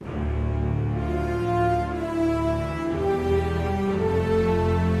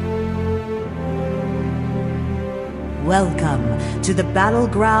Welcome to the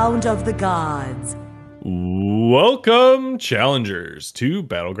Battleground of the Gods. Welcome, challengers, to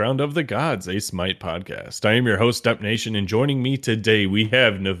Battleground of the Gods, a Smite podcast. I am your host, Up Nation, and joining me today we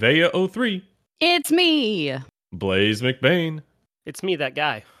have Nevaeh03. It's me. Blaze McBain. It's me, that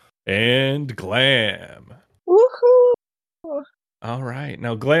guy. And Glam. Woohoo! All right.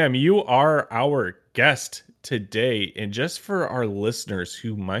 Now, Glam, you are our guest today. And just for our listeners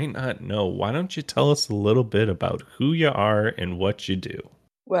who might not know, why don't you tell us a little bit about who you are and what you do?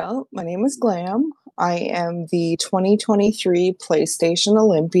 Well, my name is Glam. I am the 2023 PlayStation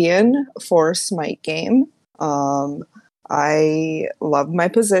Olympian for Smite game. I love my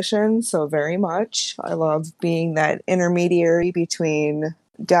position so very much. I love being that intermediary between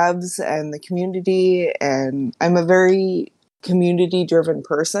devs and the community, and I'm a very community-driven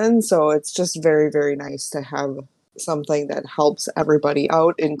person, so it's just very, very nice to have something that helps everybody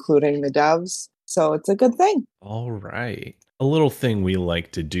out, including the devs. So it's a good thing. All right. A little thing we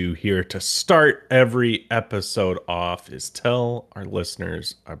like to do here to start every episode off is tell our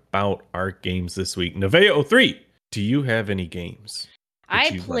listeners about our games this week. Nevaeh03, do you have any games?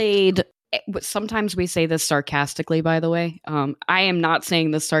 I played, sometimes we say this sarcastically, by the way. I am not saying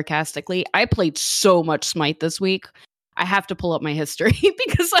this sarcastically. I played so much Smite this week. I have to pull up my history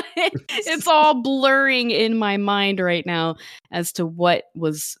because it's all blurring in my mind right now as to what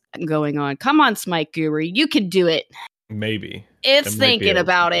was going on. Come on, Smite Guru, you can do it. Maybe. It's thinking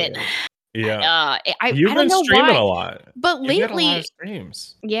about it. Yeah. You've been streaming a lot. But lately, a lot of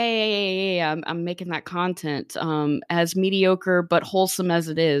streams. Yeah. I'm making that content as mediocre but wholesome as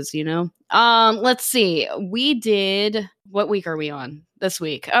it is, you know? Let's see. We did... What week are we on this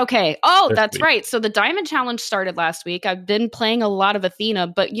week? Okay. Oh, that's right. So the Diamond Challenge started last week. I've been playing a lot of Athena,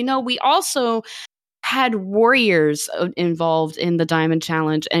 but you know, we also had warriors involved in the Diamond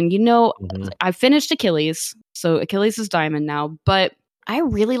Challenge. And you know, I finished Achilles. So Achilles is Diamond now, but I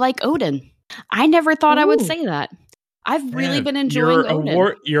really like Odin. I never thought I would say that. I've really been enjoying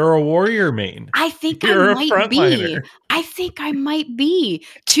Odin. You're a warrior main. I think I might be. I think I might be.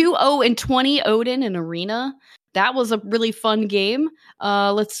 2-0 and 20 Odin in Arena. That was a really fun game.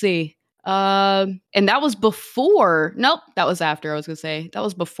 Let's see. And that was before. Nope, that was after. I was gonna say that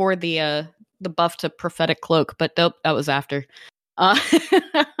was before the buff to Prophetic Cloak, but nope, that was after.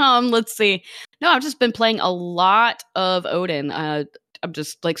 Let's see. No, I've just been playing a lot of Odin. I'm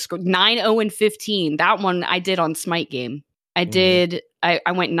just like 9-0 and 15. That one I did on Smite game. I did. I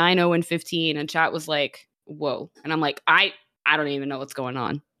went 9-0 and 15, and chat was like, "Whoa!" And I'm like, I don't even know what's going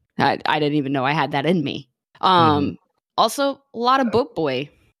on. I didn't even know I had that in me. Also, a lot of Boat Boy.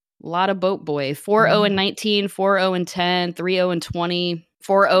 4-0 and 19, 4-0 and 10, 3-0 and 20,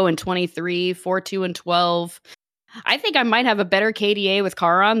 4-0 and 23, 4-2 and 12. I think I might have a better KDA with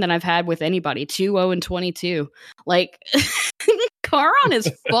Charon than I've had with anybody. 2-0 and 22. Like, Charon is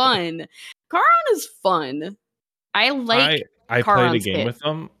fun. Charon is fun. I like I Charon's played a game with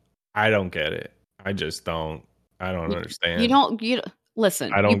them. I don't get it. I just don't. I don't understand. You don't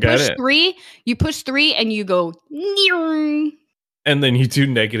listen. I don't get it. You push 3 and you go and then you do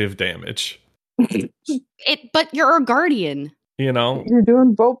negative damage. But you're a guardian. You know? You're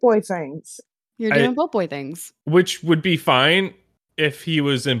doing boat boy things. You're doing boat boy things. Which would be fine if he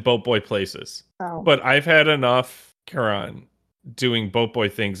was in boat boy places. Oh. But I've had enough Charon doing boat boy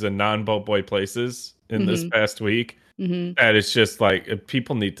things in non-boat boy places in this past week. That it's just like,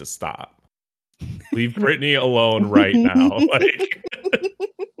 people need to stop. Leave Brittany alone right now. Like,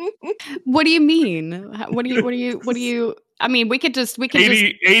 What do you mean? What do you? I mean, we could just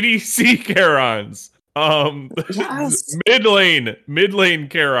ADC Charons. Yes. mid lane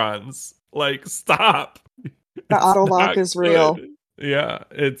Charons. Like, stop. The auto lock is real. Yeah,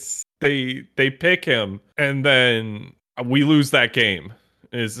 it's they pick him and then we lose that game.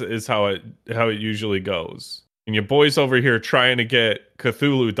 Is how it usually goes. And your boys over here trying to get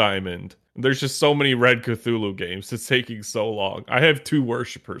Cthulhu Diamond. There's just so many red Cthulhu games. It's taking so long. I have 2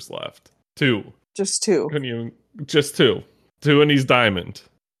 worshippers left. 2. Just 2. Just 2. 2 and he's Diamond.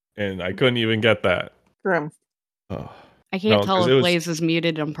 And I couldn't even get that. Grim. Oh. I can't tell if Blaze is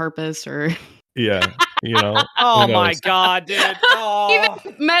muted on purpose or... Yeah, you know. Oh my god, dude. Oh.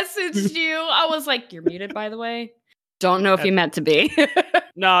 Even messaged you. I was like, you're muted, by the way. Don't know if you meant to be.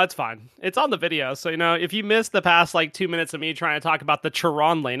 No, it's fine. It's on the video. So, you know, if you missed the past, 2 minutes of me trying to talk about the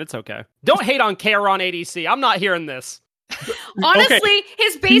Charon lane, it's okay. Don't hate on Charon ADC. I'm not hearing this. Honestly, okay.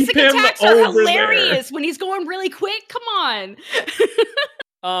 His basic Keep him attacks are over hilarious there. when he's going really quick. Come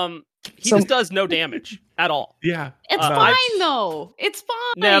on. He just does no damage at all. Yeah. It's fine, though. It's fine.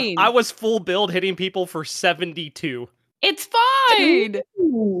 Nev, I was full build hitting people for 72. It's fine.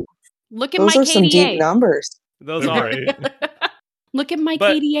 Ooh. Look at Those my are some deep KDA. numbers. Those They're are. great. Look at my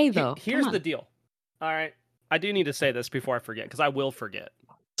But KDA though. Here's the deal. All right. I do need to say this before I forget, because I will forget.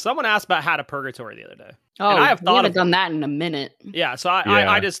 Someone asked about Hat of Purgatory the other day. Oh, and I have we thought haven't of done that in a minute. Yeah, so Yeah.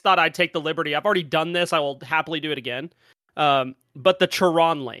 I just thought I'd take the liberty. I've already done this. I will happily do it again. But the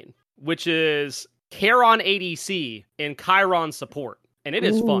Chiron lane, which is Charon ADC and Chiron support. And it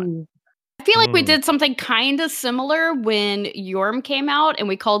is fun. I feel like we did something kind of similar when Yorm came out, and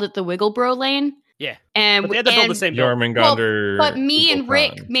we called it the Wiggle Bro lane. Yeah. And But they had to build the same build. Jormungandr. But me and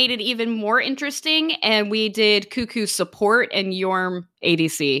Rick Eagleton. made it even more interesting, and we did Cuckoo support and Yorm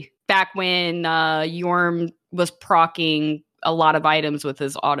ADC back when Yorm was proccing a lot of items with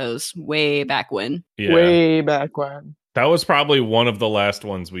his autos way back when. Yeah. Way back when. That was probably one of the last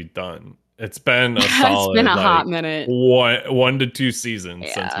ones we've done. It's been a solid, It's been a hot minute. 1 to 2 seasons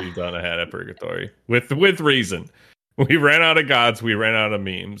Yeah. since we've done a Hat of Purgatory. With reason. We ran out of gods, we ran out of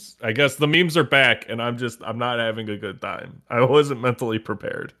memes. I guess the memes are back, and I'm not having a good time. I wasn't mentally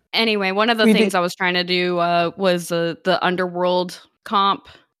prepared. Anyway, one of the things I was trying to do was the Underworld comp.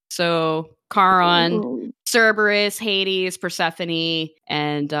 So Charon, Cerberus, Hades, Persephone,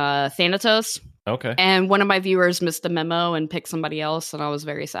 and Thanatos. Okay. And one of my viewers missed a memo and picked somebody else, and I was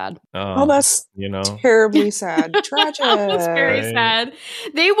very sad. Oh, that's you know, terribly sad. Tragic. I was very Right. sad.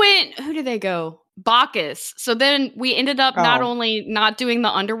 They went, who did they go? Bacchus. So then we ended up not only not doing the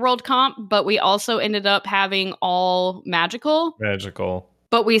Underworld comp, but we also ended up having all magical.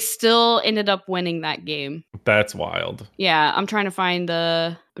 But we still ended up winning that game. That's wild. Yeah, I'm trying to find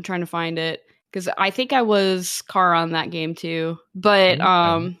it because I think I was Charon that game too. But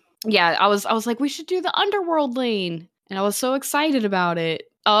yeah, I was like, we should do the Underworld lane, and I was so excited about it.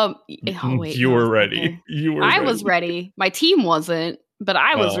 Wait, you were ready. okay. You were. I ready. was ready. My team wasn't, but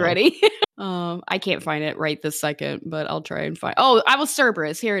I was ready. I can't find it right this second, but I'll try and find. Oh, I was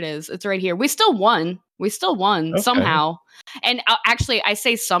Cerberus. Here it is. It's right here. We still won. Okay. Somehow. And actually, I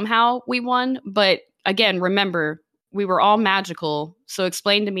say somehow we won, but again, remember, we were all magical. So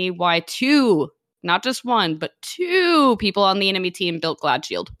explain to me why not just one, but 2 people on the enemy team built Glad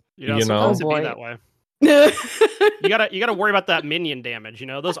Shield. You know, Oh, to be boy. that way. You gotta worry about that minion damage. You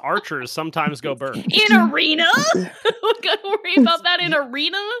know, those archers sometimes go burr. In arena? We gotta worry about that in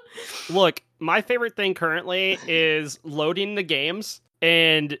arena? Look, my favorite thing currently is loading the games,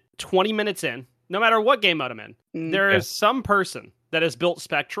 and 20 minutes in, no matter what game mode I'm in, there is some person that has built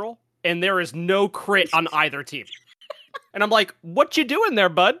Spectral, and there is no crit on either team. And I'm like, what you doing there,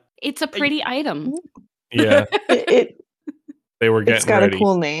 bud? It's a pretty item. Yeah, they were getting It's got ready. a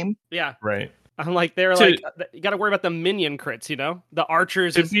cool name. Yeah. Right. I'm like, they're like, you gotta worry about the minion crits, you know? The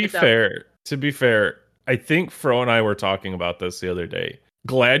archers. To be fair, I think Fro and I were talking about this the other day.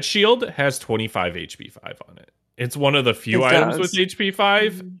 Glad Shield has 25 HP 5 on it. It's one of the few items with HP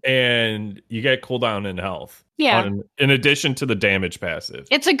 5, and you get cooldown and health. Yeah. In addition to the damage passive.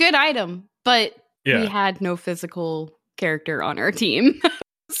 It's a good item, but we had no physical character on our team.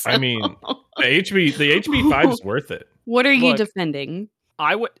 I mean, the HP 5 is worth it. What are you defending?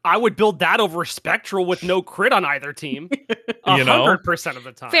 I would build that over Spectral with no crit on either team. 100% of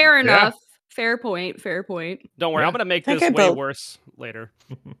the time. Fair enough. Fair point. Don't worry, I'm gonna make this way worse later.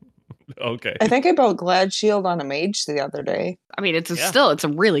 Okay. I think I built Glad Shield on a mage the other day. I mean, it's a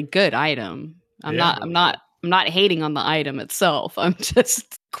really good item. I'm not hating on the item itself. I'm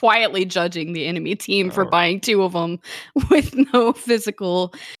just quietly judging the enemy team for buying 2 of them with no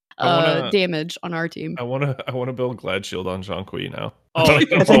physical damage on our team. I want to build Glad Shield on Jean-Qui now. Oh, I think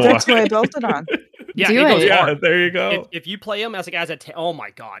that's what I built it on. Yeah, Do it goes it. hard. There you go. If you play him as a oh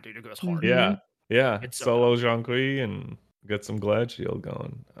my god, dude, it goes hard. Yeah. It's so Solo Jean-Qui and get some Glad Shield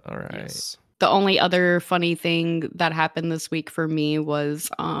going. All right. Yes. The only other funny thing that happened this week for me was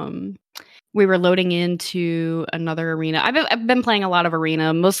we were loading into another arena. I've been playing a lot of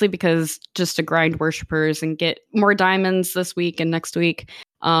arena, mostly because just to grind worshippers and get more diamonds this week and next week.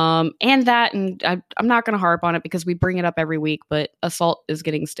 And I'm not going to harp on it because we bring it up every week, but Assault is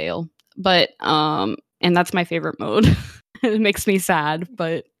getting stale. But and that's my favorite mode. It makes me sad,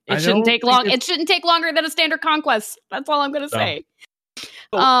 but it shouldn't take long. It shouldn't take longer than a standard conquest. That's all I'm going to say.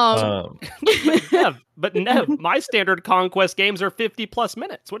 But Nev, my standard conquest games are 50 plus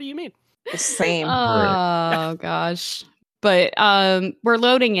minutes. What do you mean? Same. Oh gosh. But we're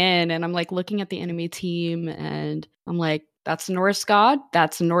loading in and I'm like looking at the enemy team and I'm like, that's a Norse god,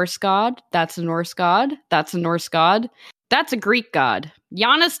 that's a Norse god, that's a Norse god, that's a Norse god, that's a Greek god.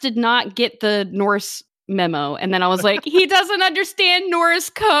 Giannis did not get the Norse memo. And then I was like, he doesn't understand Norse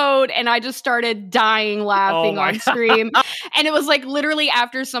code. And I just started dying laughing on stream. And it was like literally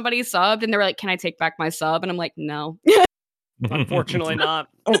after somebody subbed and they were like, can I take back my sub? And I'm like, no. Unfortunately not.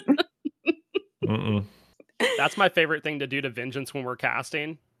 That's my favorite thing to do to Vengeance when we're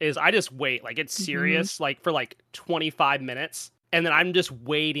casting is I just wait. Like it's serious, like for like 25 minutes. And then I'm just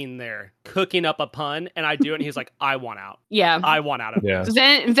waiting there, cooking up a pun, and I do it, and he's like, I want out. Yeah. I want out of this.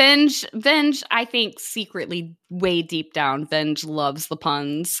 Venge, I think secretly, way deep down, Venge loves the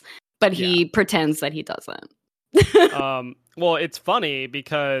puns, but he pretends that he doesn't. Well, it's funny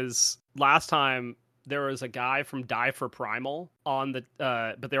because last time there was a guy from Die for Primal on the,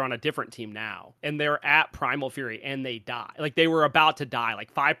 but they're on a different team now, and they're at Primal Fury, and they die. Like they were about to die,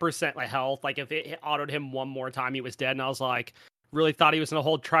 like 5% like health. Like if it autoed him one more time, he was dead. And I was like, really thought he was gonna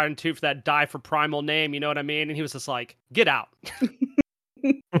hold Trident 2 for that Die for Primal name. You know what I mean? And he was just like, get out.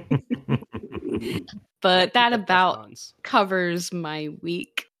 But that about covers my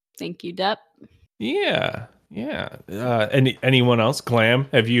week. Thank you, Depp. Yeah. Anyone else? Glam,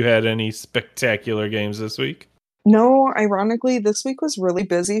 have you had any spectacular games this week? No, ironically, this week was really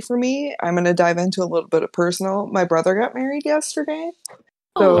busy for me. I'm going to dive into a little bit of personal. My brother got married yesterday,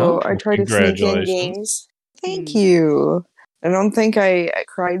 so I tried to sneak in games. Thank you. I don't think I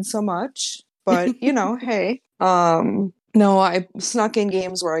cried so much, but hey. No, I snuck in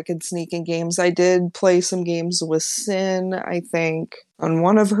games where I could sneak in games. I did play some games with Sin, I think, on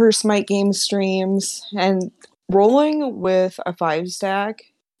one of her Smite game streams. And rolling with a 5-stack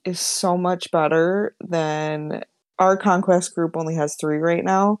is so much better than our Conquest group only has 3 right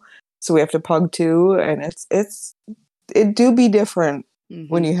now. So we have to pug 2, and it do be different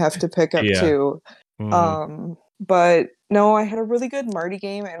when you have to pick up 2. But no, I had a really good Marty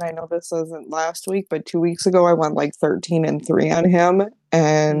game, and I know this wasn't last week, but 2 weeks ago I went like 13-3 on him.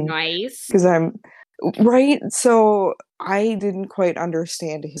 And nice. Because I'm right, so I didn't quite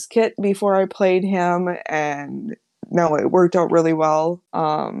understand his kit before I played him, and no, it worked out really well.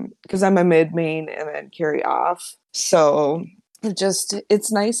 Because I'm a mid main and then carry off, so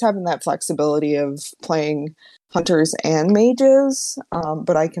it's nice having that flexibility of playing hunters and mages,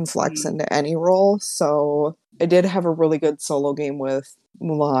 but I can flex into any role. So I did have a really good solo game with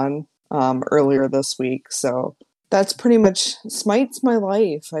Mulan earlier this week. So that's pretty much Smite's my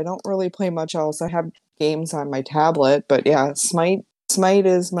life. I don't really play much else. I have games on my tablet, but yeah, Smite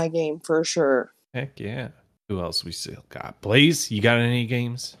is my game for sure. Heck yeah. Who else we still got? Blaze, you got any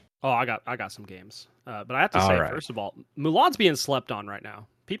games? Oh, I got some games. But I have to say, first of all, Mulan's being slept on right now.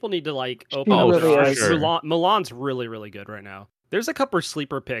 People need to open up their eyes. Sure. Mulan's really, really good right now. There's a couple of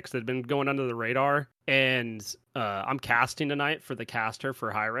sleeper picks that have been going under the radar, and I'm casting tonight for the caster for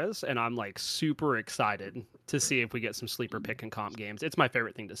high res, and I'm super excited to see if we get some sleeper pick and comp games. It's my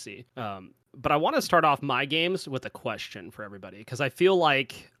favorite thing to see. But I want to start off my games with a question for everybody, because I feel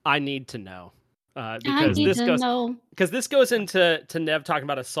like I need to know. Because this goes into Nev talking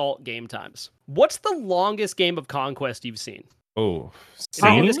about assault game times. What's the longest game of Conquest you've seen? Oh,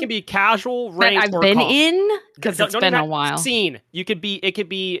 this can be casual, ranked, I've or been comp. in, because it's been a while. Seen. It could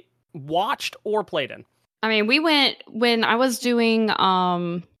be watched or played in. I mean, we went when I was doing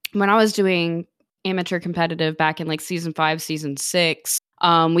amateur competitive back in season 5, season 6.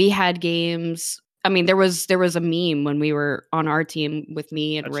 We had games. I mean, there was a meme when we were on our team with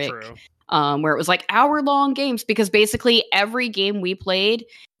me and That's Rick. True. Where it was hour-long games, because basically every game we played,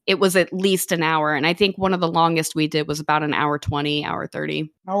 it was at least an hour. And I think one of the longest we did was about an hour 20, hour 30.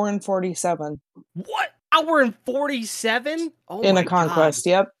 Hour and 47. What? Hour and 47? Oh, in a Conquest, God.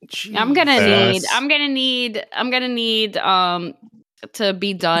 yep. Jeez. I'm gonna need to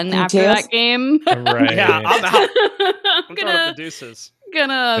be done Details? after that game. Right. Yeah, I'm out. I'm throwing up the deuces.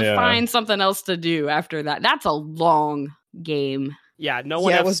 gonna find something else to do after that. That's a long game. Yeah, no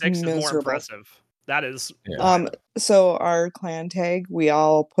one F6 is more miserable. impressive. That is. Yeah. So our clan tag, we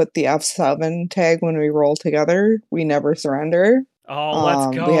all put the F7 tag when we roll together. We never surrender. Oh,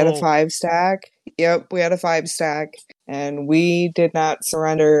 let's go. We had a 5-stack. Yep, we had a 5-stack, and we did not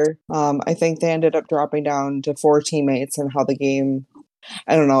surrender. I think they ended up dropping down to 4 teammates, and how the game,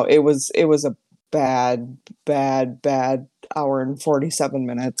 I don't know, it was a bad hour and 47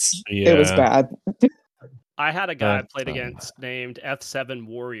 minutes. Yeah. It was bad. I had a guy I played against named F7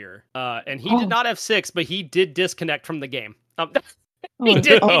 Warrior, and he did not F6, but he did disconnect from the game. He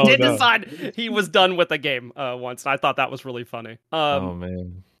did decide he was done with the game once, and I thought that was really funny. Oh,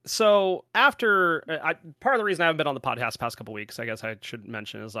 man. So after, part of the reason I haven't been on the podcast the past couple weeks, I guess I should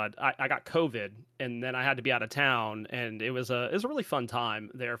mention, is I got COVID, and then I had to be out of town, and it was a really fun time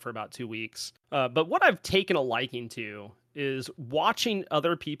there for about 2 weeks. But what I've taken a liking to is watching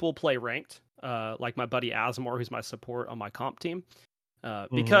other people play ranked. Like my buddy Asmore, who's my support on my comp team.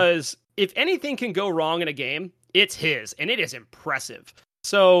 Because if anything can go wrong in a game, it's his, and it is impressive.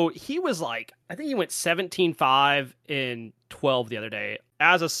 So he was I think he went 17-5 in 12 the other day.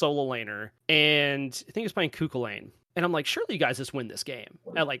 as a solo laner, and I think he was playing Kukulane. And I'm like, surely you guys just win this game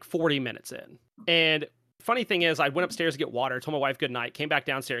at like 40 minutes in. And funny thing is, I went upstairs to get water, told my wife good night, came back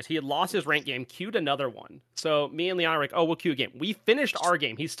downstairs. He had lost his rank game, queued another one. So me and Leon were like, oh, we'll queue a game. We finished our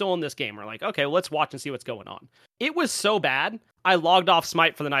game. He's still in this game. We're like, okay, well, let's watch and see what's going on. It was so bad. I logged off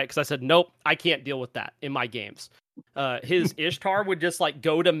Smite for the night because I said, nope, I can't deal with that in my games. His Ishtar would just like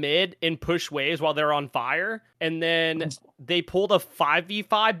go to mid and push waves while they're on fire. And then they pulled a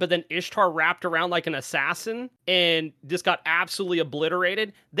 5v5, but then Ishtar wrapped around like an assassin and just got absolutely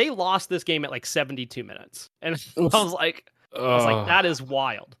obliterated. They lost this game at like 72 minutes. And I was like, that is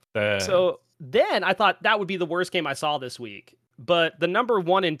wild. So then I thought that would be the worst game I saw this week. But the number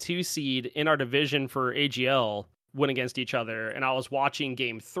 1 and 2 seed in our division for AGL went against each other, and I was watching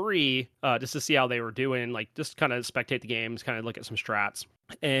game 3 just to see how they were doing, like just kind of spectate the games, kind of look at some strats,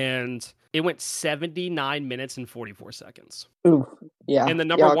 and it went 79 minutes and 44 seconds. Ooh, yeah. And the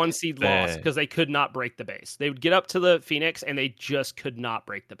number 1 seed lost because they could not break the base. They would get up to the Phoenix and they just could not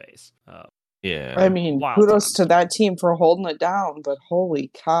break the base. I mean, kudos to that team for holding it down, but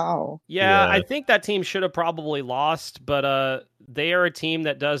holy cow. Yeah, I think that team should have probably lost, but they are a team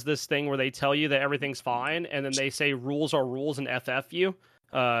that does this thing where they tell you that everything's fine, and then they say rules are rules and FF you,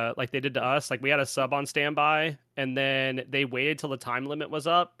 like they did to us. Like we had a sub on standby, and then they waited till the time limit was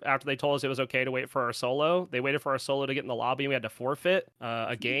up after they told us it was okay to wait for our solo. They waited for our solo to get in the lobby, and we had to forfeit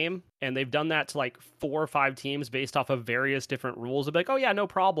a game. And they've done that to like 4 or 5 teams based off of various different rules. They'll be like, oh yeah, no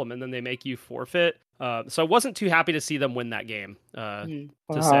problem. And then they make you forfeit. So I wasn't too happy to see them win that game,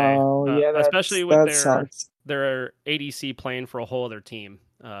 especially with their ADC playing for a whole other team.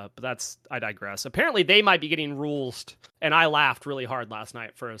 But I digress. Apparently they might be getting rules, and I laughed really hard last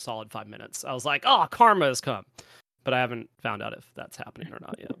night for a solid 5 minutes. I was like, oh, karma has come. But I haven't found out if that's happening or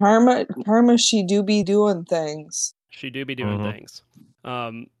not yet. Karma, she do be doing things. She do be doing things.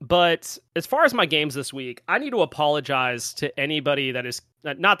 But as far as my games this week, I need to apologize to anybody that is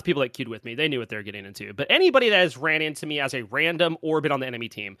not the people that queued with me. They knew what they're getting into, but anybody that has ran into me as a random orbit on the enemy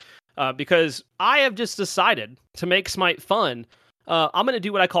team, because I have just decided to make Smite fun. I'm going to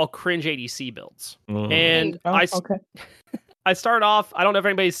do what I call cringe ADC builds. And I start off, I don't know if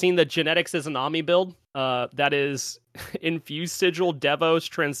anybody's seen the Genetics is an Ami build. That is Infused Sigil, Devos,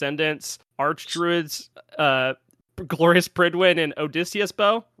 Transcendence, Archdruids, Glorious Pridwin, and Odysseus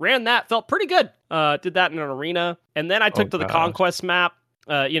Bow. Ran that, felt pretty good. Did that in an arena. And then I took to the Conquest map.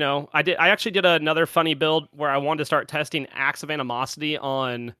 I actually did another funny build where I wanted to start testing Acts of Animosity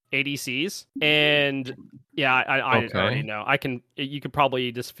on ADCs. And yeah, I already know. You could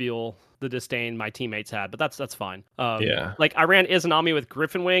probably just feel the disdain my teammates had, but that's fine. Like I ran Izanami with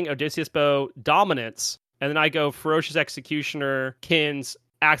Griffin Wing, Odysseus Bow, Dominance, and then I go Ferocious Executioner, Kins,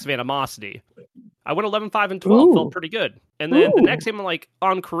 Acts of Animosity. I went 11, 5, and 12. Felt pretty good. And then the next game, I'm like,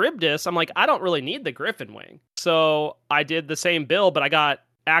 on Charybdis, I'm like, I don't really need the Griffin Wing. So I did the same build, but I got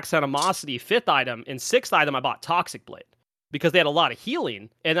Acts of Animosity, 5th item, and 6th item, I bought Toxic Blade. Because they had a lot of healing,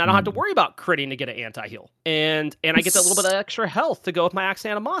 and I don't have to worry about critting to get an anti-heal. And I get that little bit of extra health to go with my Acts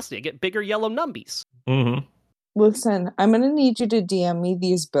of Animosity. I get bigger yellow numbies. Listen, I'm going to need you to DM me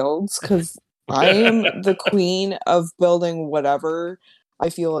these builds, because I am the queen of building whatever I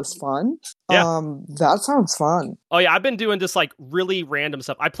feel is fun. That sounds fun. Oh yeah, I've been doing just like really random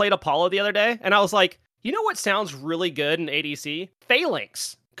stuff. I played Apollo the other day, and I was like, you know what sounds really good in ADC?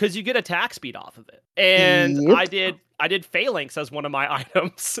 Phalanx, because you get attack speed off of it. And I did Phalanx as one of my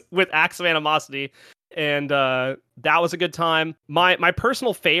items with Acts of Animosity, and that was a good time. My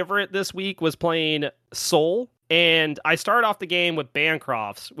personal favorite this week was playing Soul, and I started off the game with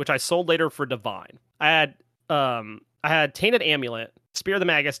Bancrofts, which I sold later for Divine. I had Tainted Amulet, Spear of the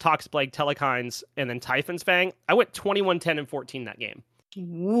Magus, Toxic Blade, Telekines, and then Typhon's Fang. I went 21, 10, and 14 that game.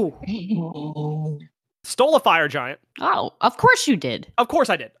 Ooh. Stole a Fire Giant. Oh, of course you did. Of course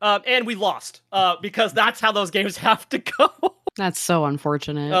I did. And we lost because that's how those games have to go. That's so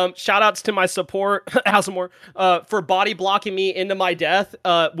unfortunate. Shout outs to my support, Housemore, for body blocking me into my death,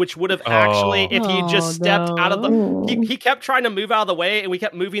 which would have actually, if he just stepped out of the... He kept trying to move out of the way, and we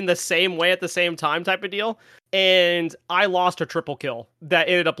kept moving the same way at the same time type of deal. And I lost a triple kill that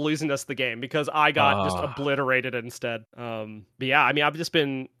ended up losing us the game because I got just obliterated instead. But yeah, I mean, I've just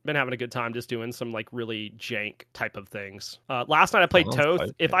been having a good time just doing some like really jank type of things. Last night I played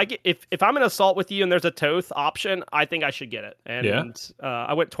Toth. If I'm in assault with you and there's a Toth option, I think I should get it. And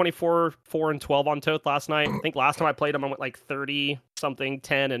I went 24, 4, and 12 on Toth last night. I think last time I played him, I went like 30 something,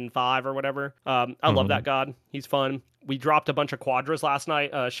 10 and 5 or whatever. I love that god. He's fun. We dropped a bunch of quadras last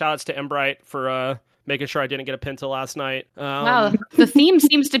night. Shout outs to Embright for making sure I didn't get a Pinta last night. Wow, the theme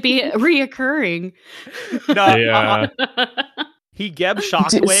seems to be reoccurring. No, he Geb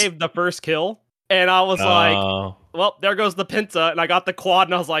shockwave the first kill, and I was like, well, there goes the Penta, and I got the quad,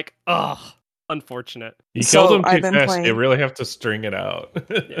 and I was like, ugh, unfortunate. You So killed him I've too been fast. playing- They really have to string it out.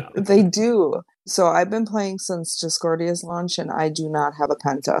 Yeah. They do. So I've been playing since Discordia's launch, and I do not have a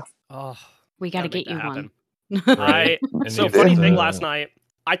Penta. Oh, We got to gotta make get you that one. happen. Right. And So you funny have thing to- last night,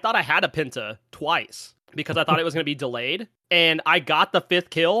 I thought I had a Penta twice because I thought it was going to be delayed. And I got the 5th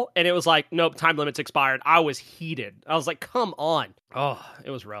kill, and it was like, nope, time limit's expired. I was heated. I was like, come on. Oh,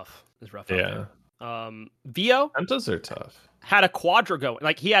 it was rough. It was rough out Yeah. there. Vio Pentas are tough. had a quadra going.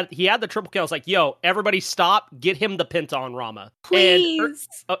 Like, he had the triple kill. I was like, yo, everybody stop. Get him the Penta on Rama. Please.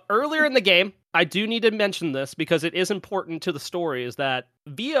 And earlier in the game, I do need to mention this because it is important to the story, is that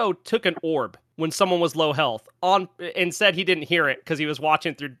Vio took an orb when someone was low health and said he didn't hear it because he was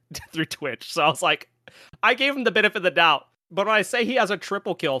watching through Twitch. So I was like, I gave him the benefit of the doubt. But when I say he has a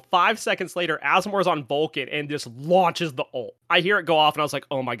triple kill, 5 seconds later, Asmore's on Vulcan and just launches the ult. I hear it go off, and I was like,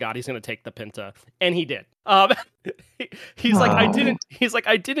 "Oh my god, he's gonna take the Penta," and he did. He's like, "I didn't." He's like,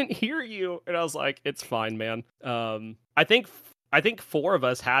 "I didn't hear you," and I was like, "It's fine, man." I think 4 of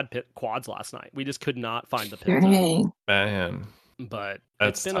us had quads last night. We just could not find the Penta. Dang. Man. But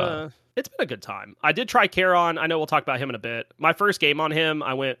That's tough. it's been a good time. I did try Charon. I know we'll talk about him in a bit. My first game on him,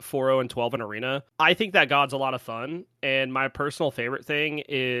 I went 4-0 and 12 in Arena. I think that god's a lot of fun, and my personal favorite thing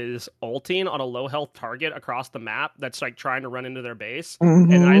is ulting on a low health target across the map that's like trying to run into their base,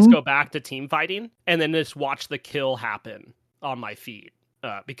 and then I just go back to team fighting, and then just watch the kill happen on my feed.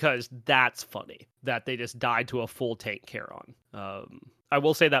 Because that's funny that they just died to a full tank Charon. I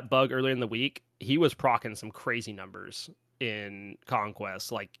will say that Bug earlier in the week, he was proccing some crazy numbers in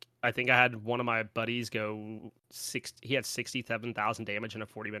Conquest. Like, I think I had one of my buddies go he had 67,000 damage in a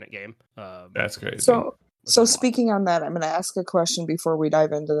 40-minute game. That's crazy. So speaking on that, I'm going to ask a question before we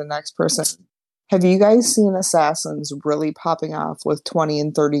dive into the next person. Have you guys seen assassins really popping off with 20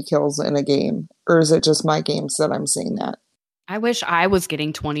 and 30 kills in a game? Or is it just my games that I'm seeing that? I wish I was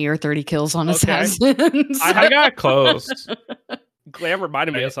getting 20 or 30 kills on Okay. Assassins. I got close. Glam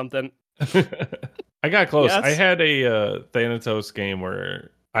reminded me of something. I got close. Yes. I had a Thanatos game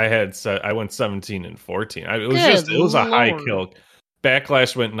where I went 17 and 14. It was a high Lord. kill.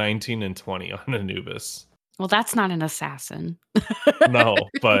 Backlash went 19 and 20 on Anubis. Well, that's not an assassin. No,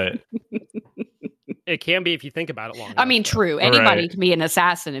 but It can be if you think about it long I mean, enough. true. Anybody Right. can be an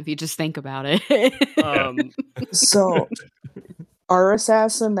assassin if you just think about it. So our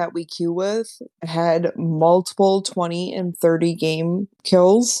assassin that we queue with had multiple 20 and 30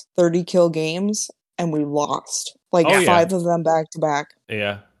 kills, 30 kill games, and we lost. Like Oh, yeah. 5 of them back to back.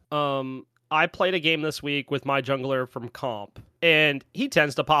 yeah. I played a game this week with my jungler from comp, and he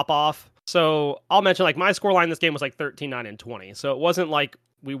tends to pop off. So I'll mention, like, my scoreline this game was like 13, 9, and 20. So it wasn't like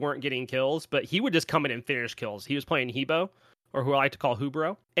we weren't getting kills, but he would just come in and finish kills. He was playing Hebo, or who I like to call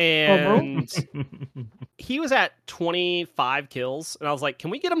Hubro. And he was at 25 kills, and I was like, can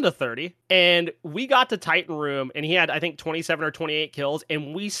we get him to 30? And we got to Titan Room, and he had, I think, 27 or 28 kills,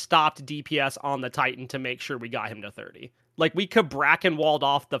 and we stopped DPS on the Titan to make sure we got him to 30. Like, we could bracken walled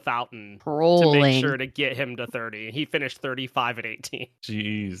off the fountain to Trolling. make sure to get him to 30. He finished 35 at 18.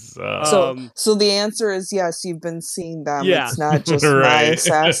 Jeez. So the answer is yes, you've been seeing them. Yeah. It's not just my Right.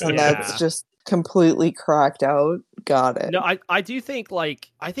 assassin Yeah. that's just completely cracked out. Got it. No, I do think,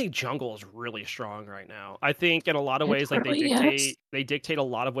 like, I think jungle is really strong right now. I think in a lot of It ways, like, really they dictate a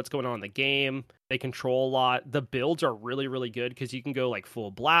lot of what's going on in the game. They control a lot. The builds are really, really good because you can go like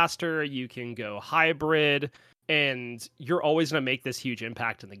full blaster, you can go hybrid, and you're always going to make this huge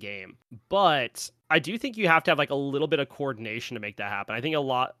impact in the game. But I do think you have to have like a little bit of coordination to make that happen. I think a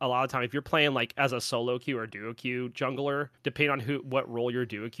lot of time, if you're playing like as a solo queue or duo queue jungler, depending on what role you're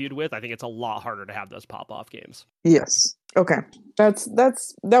duo queued with, I think it's a lot harder to have those pop off games. Yes. Okay.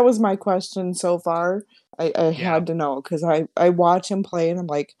 That was my question so far. I had to know because I watch him play and I'm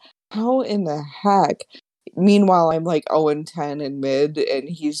like, how in the heck? Meanwhile, I'm like 0 and 10 in mid, and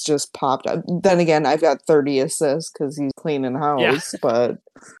he's just popped up. Then again, I've got 30 assists because he's cleaning house. But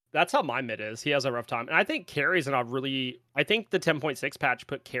That's how my mid is. He has a rough time. And I think carry's in a really... I think the 10.6 patch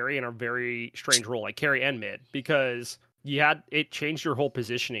put carry in a very strange role, like carry and mid, because it changed your whole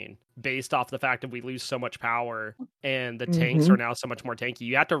positioning based off the fact that we lose so much power and the tanks are now so much more tanky.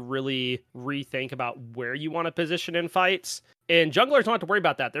 You have to really rethink about where you want to position in fights. And junglers don't have to worry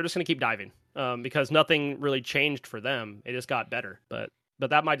about that. They're just going to keep diving because nothing really changed for them. It just got better. But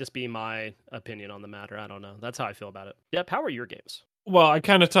that might just be my opinion on the matter. I don't know. That's how I feel about it. Yep. How are your games? Well, I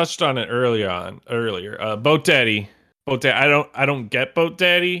kind of touched on it earlier. Boat Daddy. I don't get Boat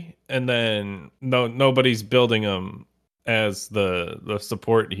Daddy, and then nobody's building him as the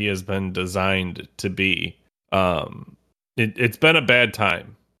support he has been designed to be. it's been a bad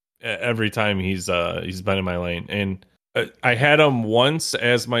time every time he's been in my lane. And I had him once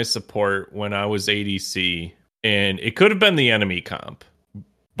as my support when I was ADC, and it could have been the enemy comp,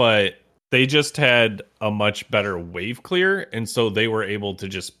 but they just had a much better wave clear, and so they were able to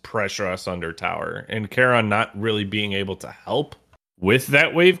just pressure us under tower. And Charon not really being able to help with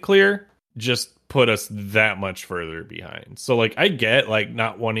that wave clear just put us that much further behind. So like I get like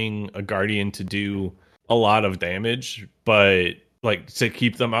not wanting a Guardian to do a lot of damage, but like to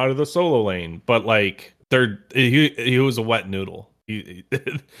keep them out of the solo lane. But like he was a wet noodle. The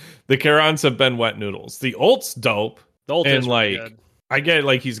Charons have been wet noodles. The ult's dope. The ult and is like really good. I get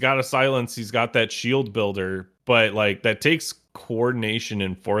like he's got a silence, he's got that shield builder, but like that takes coordination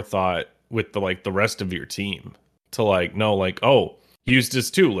and forethought with the like the rest of your team to like know like, oh, he used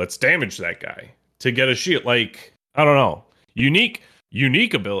his 2, let's damage that guy to get a shield. Like, I don't know. Unique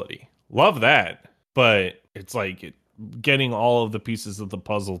ability. Love that. But it's like getting all of the pieces of the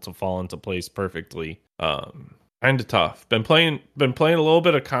puzzle to fall into place perfectly. Kind of tough. Been playing a little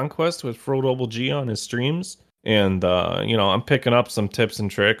bit of Conquest with Frodo G on his streams. And, I'm picking up some tips and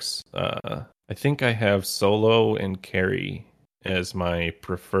tricks. I think I have solo and carry as my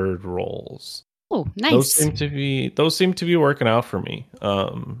preferred roles. Oh, nice. Those seem to be working out for me.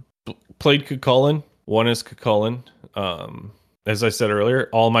 Played Cucullin. One is Cucullin. As I said earlier,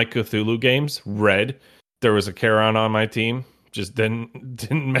 all my Cthulhu games, red. There was a Charon on my team. Just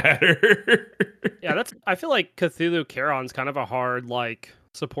didn't matter. Yeah, I feel like Cthulhu Charon's kind of a hard like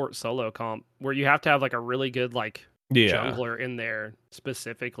support solo comp where you have to have like a really good like jungler in there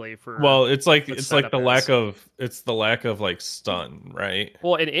specifically for. Well, it's like the lack of like stun, right?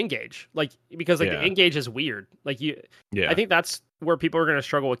 Well, and engage, like because like the engage is weird. Like I think that's where people are going to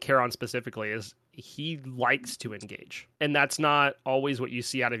struggle with Charon specifically is he likes to engage, and that's not always what you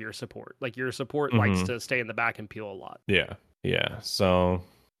see out of your support. Like your support likes to stay in the back and peel a lot. Yeah. So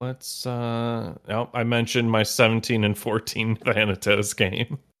let's. I mentioned my 17 and 14 Thanatos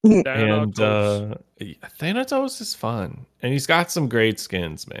game. And Thanatos is fun, and he's got some great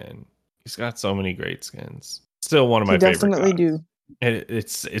skins, man. He's got so many great skins. Still one of my favorite. Definitely do. And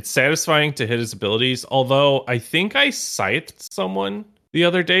it's satisfying to hit his abilities. Although I think I scythed someone the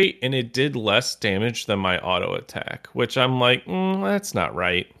other day, and it did less damage than my auto attack, which I'm like, that's not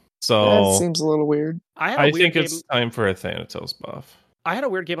right. So that seems a little weird. I think it's time for a Thanatos buff. I had a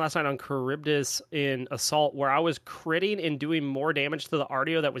weird game last night on Charybdis in Assault where I was critting and doing more damage to the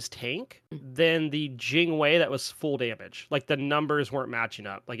Artio that was tank than the Jing Wei that was full damage. Like the numbers weren't matching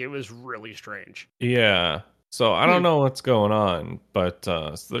up. Like it was really strange. Yeah. So I don't know what's going on, but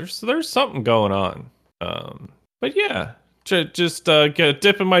there's something going on. But yeah, just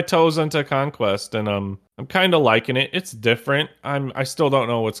dipping my toes into Conquest, and I'm kind of liking it. It's different. I still don't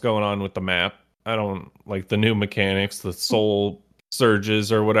know what's going on with the map. I don't like the new mechanics, the soul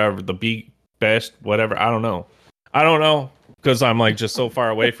surges or whatever, the beat best, whatever. I don't know because I'm like just so far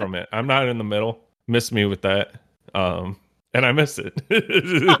away from it. I'm not in the middle. Miss me with that. And I miss it.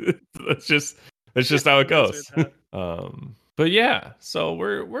 That's just how it goes. But yeah, so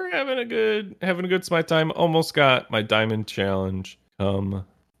we're having a good smite time. Almost got my diamond challenge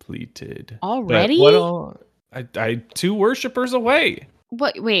completed already. But what all? I 2 worshippers away.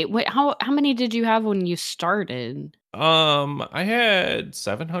 What? Wait. How many did you have when you started? I had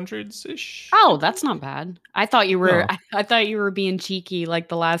 700s ish. Oh, that's not bad. I thought you were. No. I thought you were being cheeky like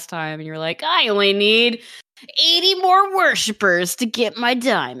the last time, and you were like, I only need 80 more worshippers to get my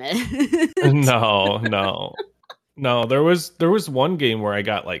diamond. No. There was one game where I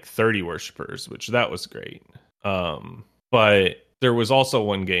got like 30 worshippers, which that was great. But there was also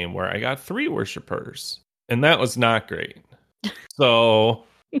one game where I got 3 worshippers, and that was not great. So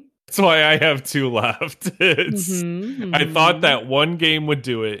that's why I have 2 left. I thought that one game would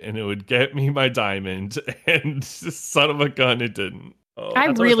do it, and it would get me my diamond, and son of a gun, it didn't. Oh, I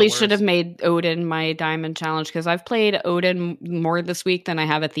really should have made Odin my diamond challenge because I've played Odin more this week than I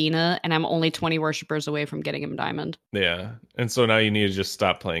have Athena, and I'm only 20 worshippers away from getting him diamond. Yeah, and so now you need to just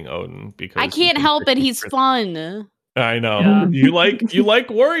stop playing Odin because I can't help it. He's fun. I know. Yeah. You like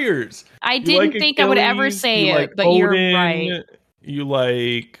warriors. I didn't think I would ever say it, but Odin, you're right. You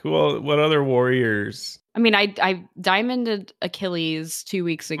like what other warriors? I mean, I diamonded Achilles 2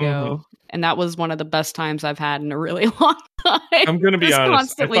 weeks ago, and that was one of the best times I've had in a really long time. I'm going to be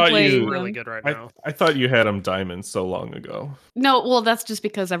honest. I thought you were really good right now. I thought you had him diamond so long ago. No, well, that's just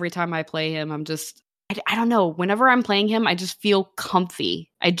because every time I play him, I'm just I don't know. Whenever I'm playing him, I just feel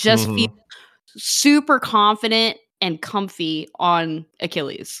comfy. I just feel super confident and comfy on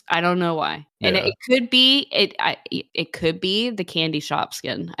Achilles. I don't know why. Yeah. And it could be it could be the candy shop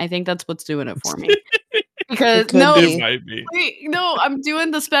skin. I think that's what's doing it for me. Because could no, be. It might be. wait, no, I'm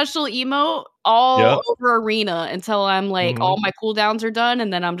doing the special emote all Yep. over Arena until I'm like all my cooldowns are done,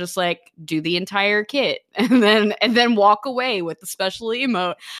 and then I'm just like do the entire kit, and then walk away with the special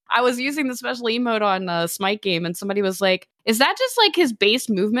emote. I was using the special emote on Smite game, and somebody was like, "Is that just like his base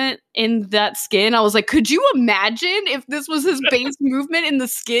movement in that skin?" I was like, "Could you imagine if this was his base movement in the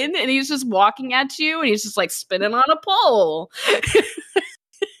skin, and he's just walking at you, and he's just like spinning on a pole?"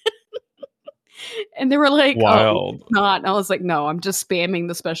 And they were like, Wild. "Oh, it's not." And I was like, "No, I'm just spamming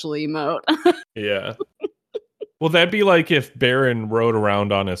the special emote." Yeah. Well, that'd be like if Baron rode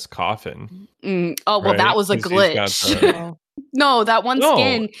around on his coffin. Oh, well, that Right? was a 'Cause he's got glitch. the- Oh. No, that one No,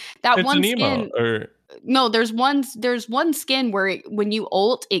 skin. That It's one an skin. emote. Or No, there's one skin where when you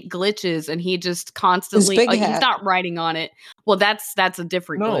ult, it glitches, and he just constantly. big He's hat. not riding on it. Well, that's a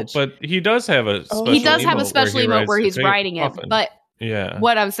different no, glitch. but he does have a Oh. special He does have a emote special he emote rides where the he's riding it, coffin. but Yeah.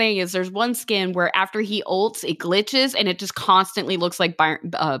 what I'm saying is there's one skin where after he ults, it glitches and it just constantly looks like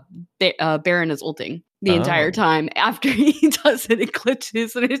Baron is ulting the entire Oh. time. After he does it, it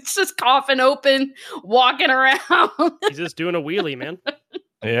glitches and it's just coffin open, walking around. He's just doing a wheelie, man.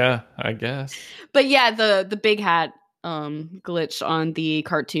 Yeah, I guess. But yeah, the big hat glitch on the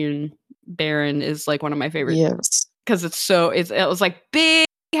cartoon Baron is like one of my favorites Yes. because it was like big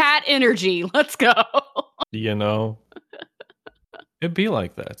hat energy. Let's go. You know, it'd be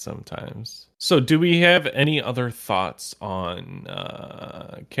like that sometimes. So, do we have any other thoughts on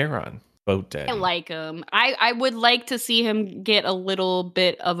Charon, Boat Daddy? I like him. I would like to see him get a little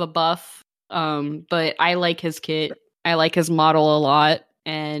bit of a buff. But I like his kit. I like his model a lot.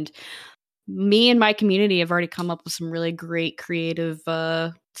 And me and my community have already come up with some really great creative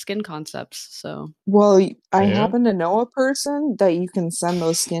skin concepts. So Well, I Yeah. happen to know a person that you can send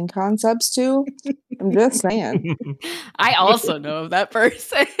those skin concepts to. I'm just saying. I also know of that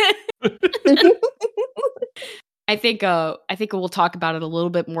person. I think we'll talk about it a little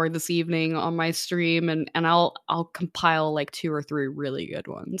bit more this evening on my stream, and I'll compile like 2 or 3 really good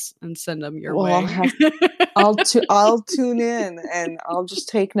ones and send them your Well, way. I'll tune in and I'll just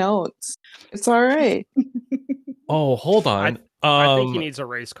take notes. It's all right. Oh, hold on. I think he needs a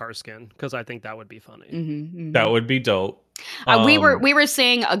race car skin because I think that would be funny. That would be dope. we were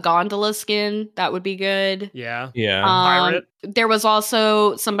saying a gondola skin that would be good. Yeah. Yeah. Pirate. There was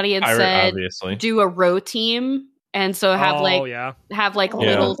also somebody had Pirate, said obviously. do a row team, and so have Yeah.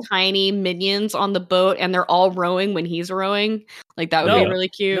 little tiny minions on the boat, and they're all rowing when he's rowing. Like that would be really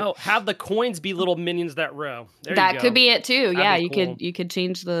cute. No, have the coins be little minions that row. There That you go. could be it too. That'd Yeah, be you cool. could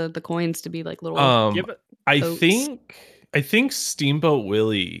change the coins to be like little. Give it. I boats. think Steamboat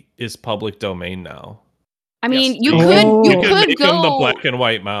Willie is public domain now. I mean, Yes. you Oh. could You can make him the go black and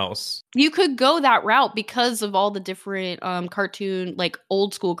white mouse. you could go that route because of all the different cartoon, like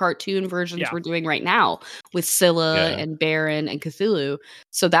old school cartoon versions Yeah. we're doing right now with Scylla Yeah. and Baron and Cthulhu.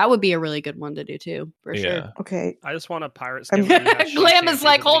 So that would be a really good one to do too, for sure. Yeah. Okay. I just want a pirate skin. where you have Shin Glam Chan is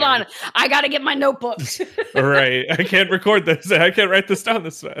like, at the hold on, beginning. I gotta get my notebook. Right. I can't record this. I can't write this down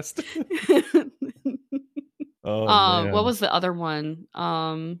this fast. Oh, man. What was the other one?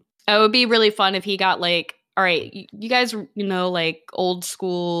 It would be really fun if he got like, all right, you guys, like old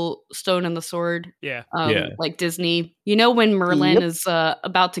school Stone and the Sword, Yeah. Yeah. like Disney. You know when Merlin Yep. is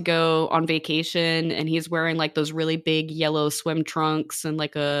about to go on vacation and he's wearing like those really big yellow swim trunks and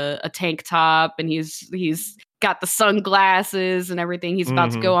like a tank top, and he's got the sunglasses and everything. He's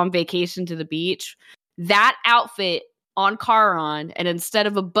about to go on vacation to the beach. That outfit on Charon, and instead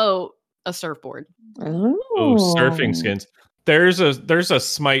of a boat, a surfboard. Oh, Oh, surfing skins. There's a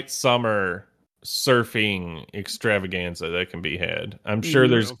Smite Summer surfing extravaganza that can be had. I'm sure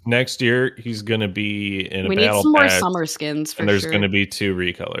there's next year he's gonna be in a We need battle some more pass, summer skins for and there's sure. gonna be 2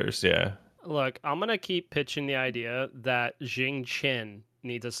 recolors. Yeah. Look, I'm gonna keep pitching the idea that Jing Chen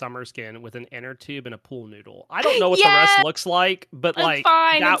needs a summer skin with an inner tube and a pool noodle. I don't know what the rest Yes! looks like, but That's like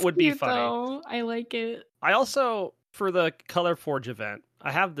fine. that It's would be cute, funny. though. I like it. I also, for the Color Forge event,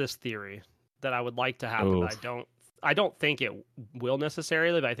 I have this theory that I would like to happen. Oof. I don't think it will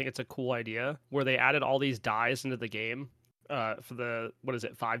necessarily, but I think it's a cool idea where they added all these dyes into the game for the,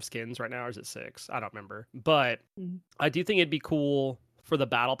 5 skins right now, or is it 6? I don't remember. But I do think it'd be cool for the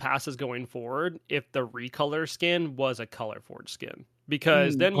battle passes going forward if the recolor skin was a Color Forge skin,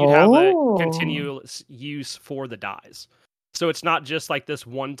 because then you'd have a continuous use for the dyes. So it's not just like this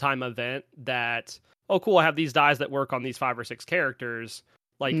one-time event that, oh, cool, I have these dyes that work on these 5 or 6 characters.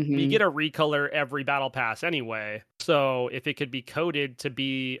 Like, we get a recolor every battle pass anyway. So if it could be coded to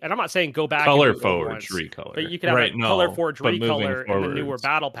be, and I'm not saying go back Color and do it Forge once, recolor, but you could have Color Forge but moving recolor in the newer forwards.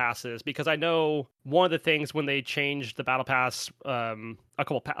 battle passes. Because I know one of the things when they changed the battle pass, a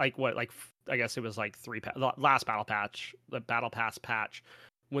couple I guess it was like the last battle patch, the battle pass patch,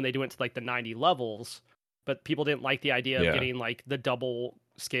 when they went to like the 90 levels, but people didn't like the idea of getting like the double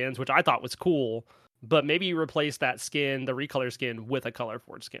skins, which I thought was cool. But maybe you replace that skin, the recolor skin, with a Color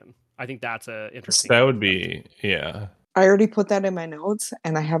Forge skin. I think that's a interesting. That would be, yeah. I already put that in my notes,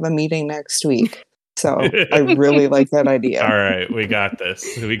 and I have a meeting next week. So I really like that idea. All right, we got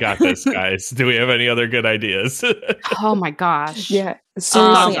this. We got this, guys. Do we have any other good ideas? Oh my gosh. Yeah,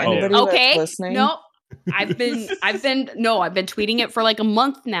 seriously, Um, anybody okay. that's listening. Nope. I've been tweeting it for like a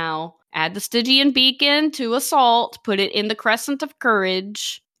month now. Add the Stygian Beacon to Assault, put it in the Crescent of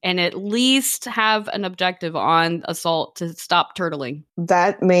Courage, and at least have an objective on Assault to stop turtling.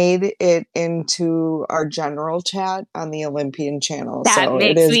 That made it into our general chat on the Olympian channel. That so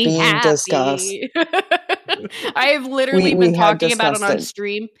makes it is me being happy. discussed. I have literally We been have talking about it on discussed it.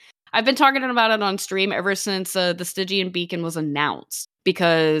 stream. I've been talking about it on stream ever since the Stygian Beacon was announced,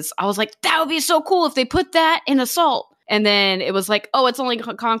 because I was like, that would be so cool if they put that in Assault. And then it was like, oh, it's only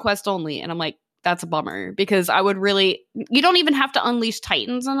Conquest only. And I'm like, that's a bummer, because I would really, you don't even have to unleash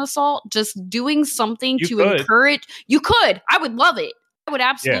Titans in Assault. Just doing something encourage. You could. I would love it. I would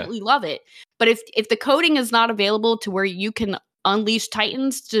absolutely love it. But if the coding is not available to where you can unleash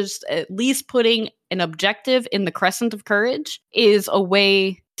Titans, just at least putting an objective in the Crescent of Courage is a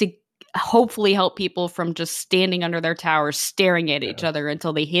way to hopefully help people from just standing under their towers staring at each other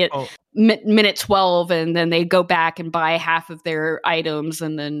until they hit minute 12, and then they go back and buy half of their items,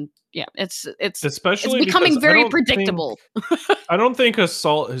 and then it's becoming very predictable. I don't think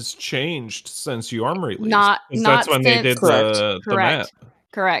Assault has changed since Yorm released. Not that's when they did the map.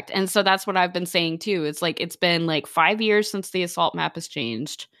 Correct. And so that's what I've been saying too. It's like it's been like 5 years since the Assault map has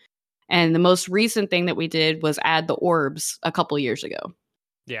changed. And the most recent thing that we did was add the orbs a couple years ago.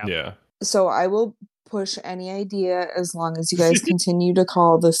 Yeah. So I will push any idea as long as you guys continue to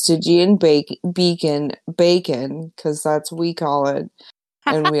call the Stygian Beacon bacon, because that's what we call it.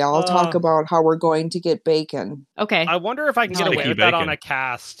 And we all talk about how we're going to get bacon. Okay. I wonder if I can get away with that on a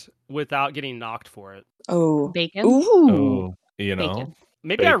cast without getting knocked for it. Oh. Bacon? Ooh. You know. Bacon.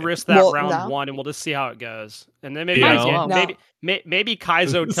 Maybe I risk that round one, and we'll just see how it goes. And then maybe maybe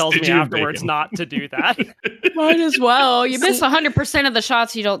Kaizo tells me afterwards not to do that. Might as well. You miss 100% of the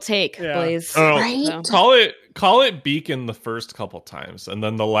shots you don't take, Blaze. Right? So. Call it Beacon the first couple times, and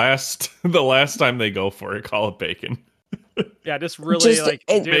then the last time they go for it, call it Bacon. Yeah, just really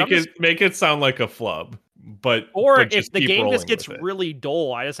make it sound like a flub. But if the game just gets really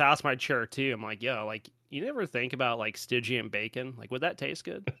dull, I just ask my chair too. I'm like, yo, like, you never think about like Stygian bacon? Like, would that taste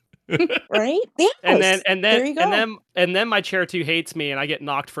good? Right? Yes. And then my chair too hates me, and I get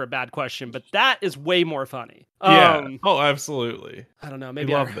knocked for a bad question. But that is way more funny. Oh, absolutely. I don't know.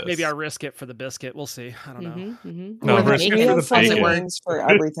 Maybe I risk it for the biscuit. We'll see. I don't know. No, risk it for the bacon. Words for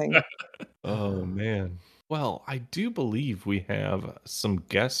everything. Oh man. Well, I do believe we have some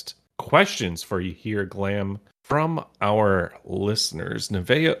guest questions for you here, Glam, from our listeners.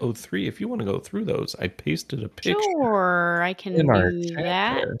 Nevea03, if you want to go through those, I pasted a picture. Sure, I can do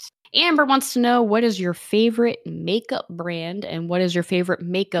that. Amber wants to know, what is your favorite makeup brand, and what is your favorite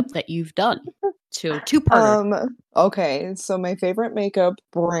makeup that you've done? So, two-parter. Okay, so my favorite makeup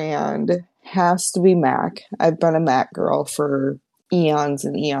brand has to be MAC. I've been a MAC girl for eons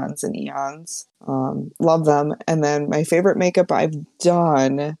and eons and eons. Love them. And then my favorite makeup I've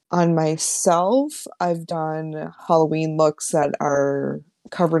done on myself, I've done Halloween looks that are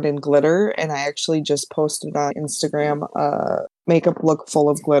covered in glitter, and I actually just posted on Instagram a makeup look full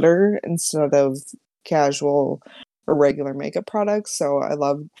of glitter instead of casual or regular makeup products. So I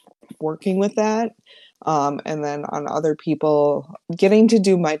love working with that. And then on other people, getting to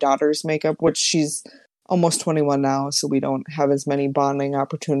do my daughter's makeup, which she's almost 21 now, so we don't have as many bonding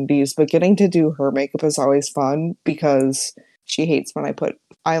opportunities, but getting to do her makeup is always fun because she hates when I put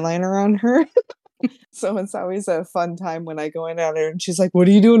eyeliner on her. So it's always a fun time when I go in at her and she's like, what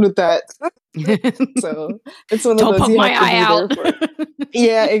are you doing with that? So it's one of Don't those poke my eye out.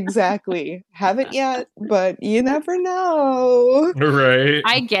 Yeah, exactly. Haven't yet, but you never know. Right.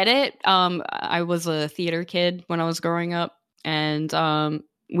 I get it. I was a theater kid when I was growing up, and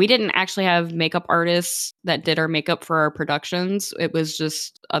we didn't actually have makeup artists that did our makeup for our productions. It was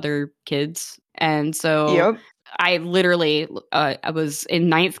just other kids. And so I literally, I was in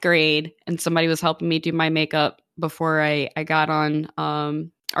 9th grade, and somebody was helping me do my makeup before I got on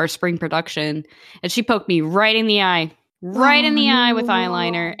our spring production. And she poked me right in the eye right in the eye with no.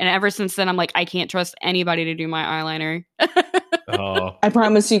 eyeliner. And ever since then, I'm like, I can't trust anybody to do my eyeliner. Oh. I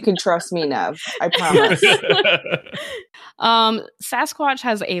promise you can trust me, Nev. I promise. Sasquatch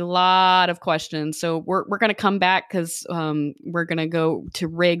has a lot of questions, so we're gonna come back because we're gonna go to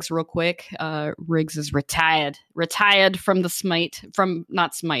Riggs real quick. Riggs is retired from the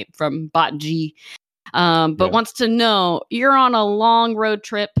from Bot G, but wants to know, you're on a long road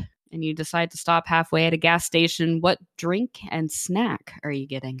trip and you decide to stop halfway at a gas station. What drink and snack are you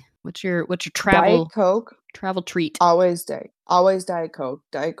getting? What's your travel Diet Coke. travel treat? Always Diet Coke.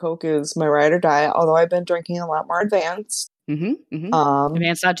 Diet Coke is my ride or die, although I've been drinking a lot more advanced.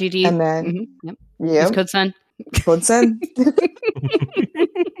 Advanced.gg. And then, Yep. yep, Use code SEN. code SEN.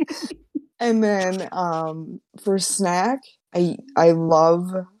 And then for snack, I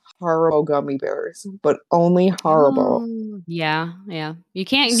love Haribo gummy bears, but only Haribo. Oh, yeah. You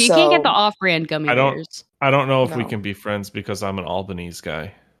can't get the off-brand gummy bears. I don't know if we No. can be friends because I'm an Albanese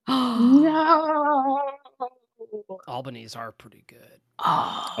guy. No. Albany's are pretty good.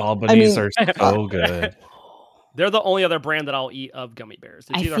 Albanese are so good. They're the only other brand that I'll eat of gummy bears.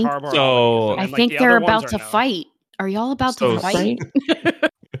 It's I either think- Haribo or So- Albany's. I And, like, think the they're other ones about to are no. fight. Are y'all about So- to fight?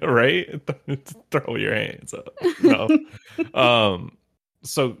 Right? Throw your hands up. No.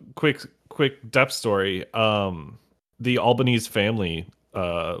 So quick depth story. The Albanese family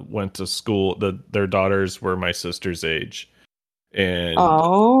went to school. Their daughters were my sister's age. And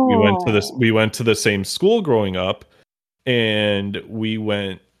we went to the same school growing up, and we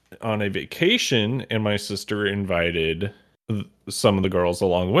went on a vacation, and my sister invited some of the girls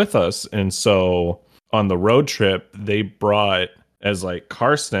along with us. And so on the road trip, they brought as like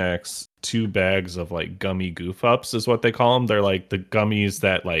car snacks 2 bags of like gummy goof ups is what they call them. They're like the gummies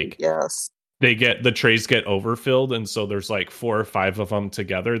that like Yes. the trays get overfilled, and so there's like 4 or 5 of them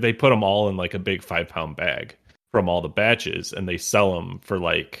together. They put them all in like a big 5-pound bag from all the batches, and they sell them for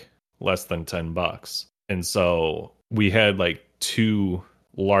like less than $10. And so we had like 2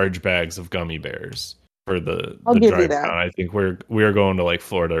 large bags of gummy bears for the I'll give you drive that. down. I think we were going to like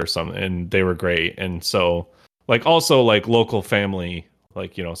Florida or something, and they were great. And so like also like local family,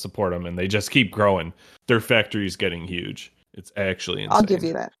 like, you know, support them, and they just keep growing. Their factory's getting huge. It's actually insane. I'll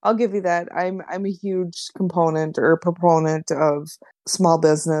give you that. I'm a huge component or proponent of small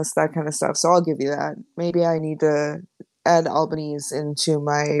business, that kind of stuff. So I'll give you that. Maybe I need to add Albanese into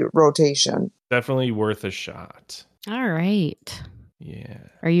my rotation. Definitely worth a shot. All right. Yeah.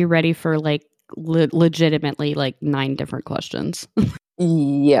 Are you ready for like legitimately like 9 different questions?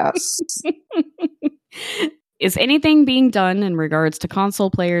 Yes. Is anything being done in regards to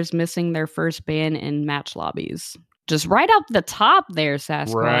console players missing their first ban in match lobbies? Just right up the top there,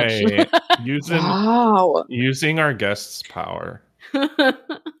 Sasquatch. Wow. Using our guest's power.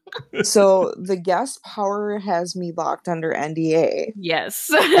 So the guest power has me locked under NDA. Yes.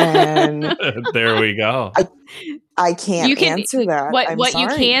 And There we go. I can't answer that. What sorry.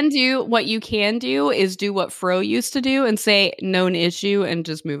 you can do is do what Fro used to do and say known issue and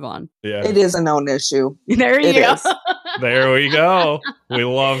just move on. Yeah. It is a known issue. There you It go. is. There we go. We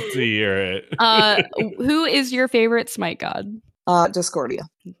love to hear it. Who is your favorite Smite god? Discordia.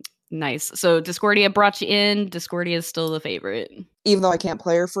 Nice. So Discordia brought you in. Discordia is still the favorite. Even though I can't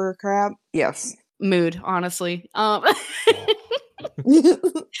play her for crap, yes. Mood, honestly.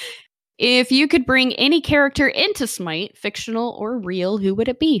 If you could bring any character into Smite, fictional or real, who would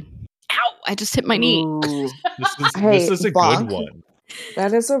it be? Ow! I just hit my knee. Ooh. This is a Bonk. good one.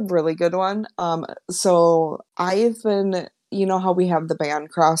 That is a really good one. So I've been, you know how we have the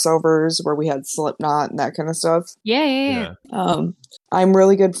band crossovers where we had Slipknot and that kind of stuff. Yeah. I'm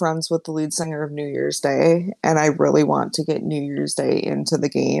really good friends with the lead singer of New Year's Day, and I really want to get New Year's Day into the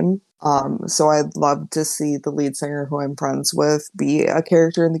game. So I'd love to see the lead singer who I'm friends with be a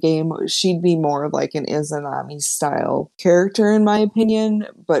character in the game. She'd be more like an Izanami style character in my opinion,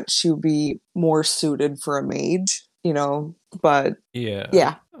 but she would be more suited for a mage, you know, but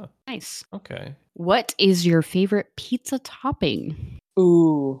yeah. Oh, Nice. okay. What is your favorite pizza topping?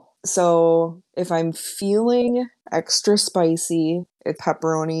 Ooh. So if I'm feeling extra spicy, it's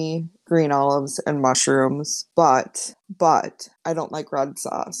pepperoni, green olives, and mushrooms. But I don't like red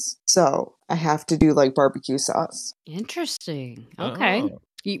sauce. So I have to do like barbecue sauce. Interesting. Okay. Oh.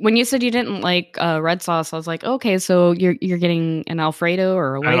 When you said you didn't like red sauce, I was like, okay, so you're getting an Alfredo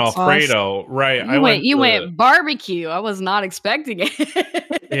or a white An sauce. Alfredo, right? You went barbecue. I was not expecting it.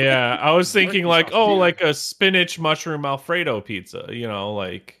 Yeah, I was thinking like, Barbecue sauce, like a spinach mushroom Alfredo pizza, you know,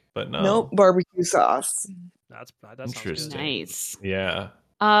 like. But no. Nope, barbecue sauce. That sounds good. Interesting. Nice. Yeah.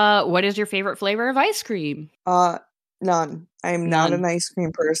 What is your favorite flavor of ice cream? None. I'm not an ice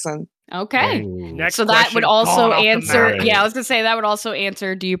cream person. Okay. Ooh. Next So that would question, also gone off the answer. map. Yeah, I was gonna say that would also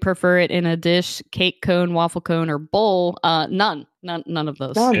answer. Do you prefer it in a dish, cake cone, waffle cone, or bowl? None of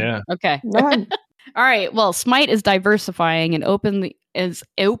those. None. Yeah. Okay. None. All right. Well, Smite is diversifying and opening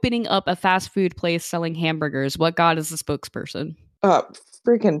up a fast food place selling hamburgers. What god is the spokesperson?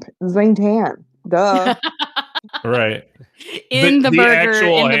 Freaking Zhang Tan. Duh. Right. In the burger,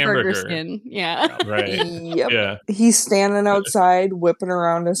 actual in the hamburger. burger skin. Yeah. Right. Yep. Yeah. He's standing outside whipping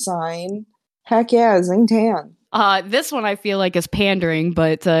around a sign. Heck yeah, Zhang Tan. This one I feel like is pandering,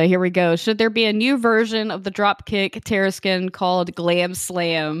 but here we go. Should there be a new version of the Dropkick Terra skin called Glam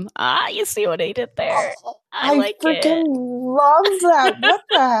Slam? You see what I did there? I like freaking it. love that. What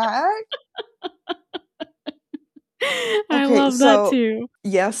the heck? I Okay, love that so- too.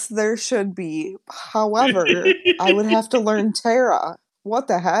 Yes, there should be. However, I would have to learn Terra. What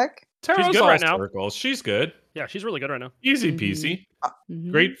the heck? Tara's good all right now. circles. She's good. Yeah, she's really good right now. Easy Mhm. peasy.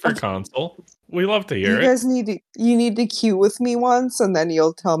 Mhm. Great for console. We love to hear You it. guys need to queue with me once, and then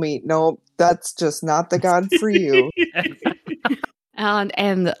you'll tell me, no, that's just not the god for you.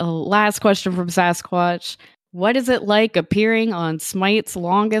 And the last question from Sasquatch. What is it like appearing on Smite's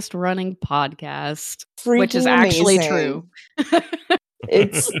longest running podcast? Which is Freaking actually amazing. true.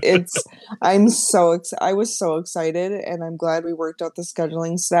 It's I was so excited, and I'm glad we worked out the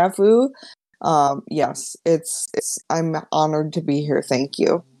scheduling snafu. Yes, it's I'm honored to be here. Thank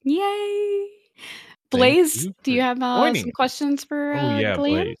you. Yay! Blaze, you do you for have joining. some questions for Oh yeah,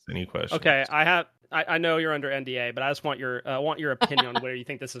 Glam? Blaze. Any questions? Okay, I know you're under NDA, but I just want your opinion on whether you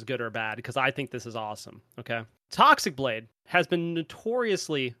think this is good or bad, because I think this is awesome. Okay, Toxic Blade has been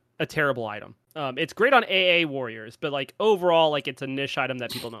notoriously a terrible item. It's great on AA warriors, but like overall, like it's a niche item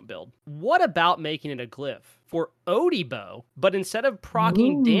that people don't build. What about making it a glyph for Odie Bow, but instead of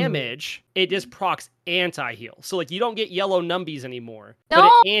proccing damage, it just procs anti-heal. So like you don't get yellow numbies anymore,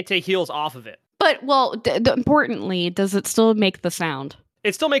 but it anti-heals off of it. But importantly, does it still make the sound?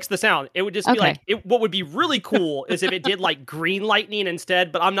 It still makes the sound. It would just be like, what would be really cool is if it did like green lightning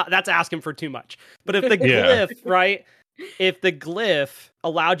instead, but that's asking for too much. But if the glyph, right? If the glyph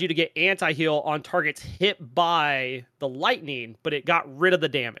allowed you to get anti-heal on targets hit by the lightning, but it got rid of the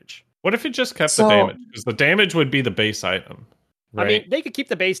damage. What if it just kept the damage? Because the damage would be the base item. Right? I mean, they could keep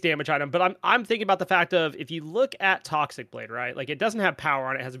the base damage item, but I'm thinking about the fact of if you look at Toxic Blade, right? Like it doesn't have power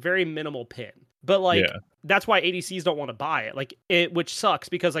on it, it has very minimal pin. But like that's why ADCs don't want to buy it. Like which sucks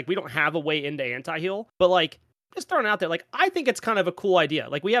because like we don't have a way into anti-heal. But like just throwing it out there, like I think it's kind of a cool idea.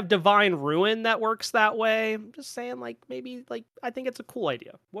 Like we have Divine Ruin that works that way. I'm just saying, like maybe like I think it's a cool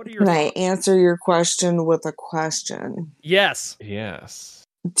idea. What are your Can thoughts? I answer your question with a question? Yes. Yes.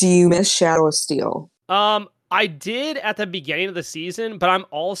 Do you miss Shadow of Steel? I did at the beginning of the season, but I'm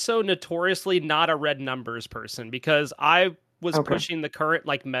also notoriously not a red numbers person because I was pushing the current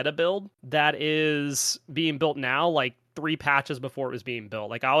like meta build that is being built now, like 3 patches before it was being built.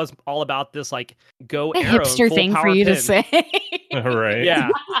 Like I was all about this like go A arrow hipster full thing power for you pin. to say. Right. Yeah.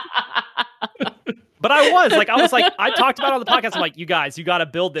 But I was like, I talked about it on the podcast. I'm like, you guys, you got to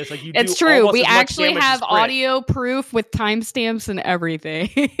build this. Like, you. It's do true. almost We as much actually damage as have crit. audio proof with timestamps and everything.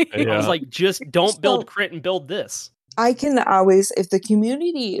 I was like, just don't build crit and build this. I can always, if the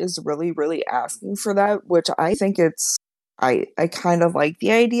community is really, really asking for that, which I think I kind of like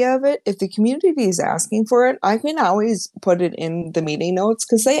the idea of it. If the community is asking for it, I can always put it in the meeting notes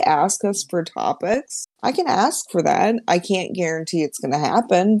because they ask us for topics. I can ask for that. I can't guarantee it's going to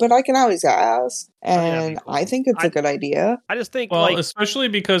happen, but I can always ask. And I think it's a good idea. I just think, well, especially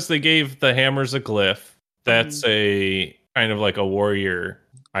because they gave the hammers a glyph. That's a kind of like a warrior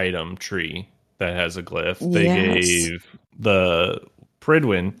item tree that has a glyph. They gave the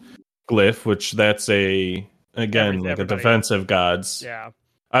Pridwin glyph, which that's a defensive gods. Yeah.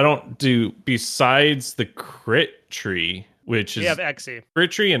 I don't do besides the crit tree, which is Exy.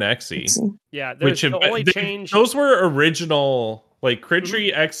 Crit tree and Exy. Yeah, which the only change. Those were original, like Crit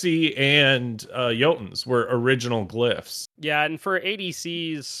tree, Exy, and Jotuns were original glyphs. Yeah, and for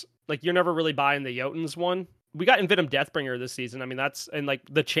ADCs, like you're never really buying the Jotuns one. We got Invitum Deathbringer this season. I mean, that's and like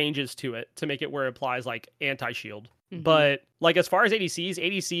the changes to it to make it where it applies like anti-shield. But like as far as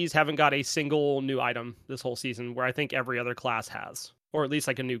ADCs haven't got a single new item this whole season, where I think every other class has, or at least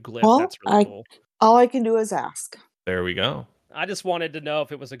like a new glyph. That's really cool. All I can do is ask. There we go. I just wanted to know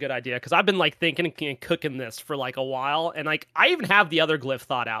if it was a good idea because I've been like thinking and cooking this for like a while, and like I even have the other glyph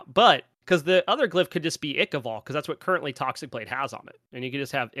thought out, but because the other glyph could just be Ichabod, because that's what currently Toxic Blade has on it, and you could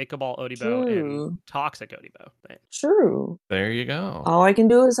just have Ichabod Odibo and Toxic Odibo. True. There you go. All I can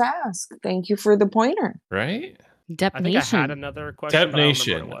do is ask. Thank you for the pointer. Right? I think I had Depnation. another question, but I don't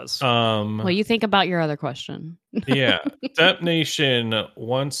remember what it was. Well, you think about your other question. Yeah. Depnation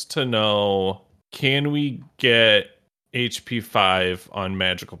wants to know, can we get HP 5 on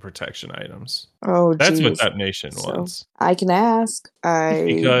magical protection items? Oh, That's what geez. Depnation So, wants. I can ask. I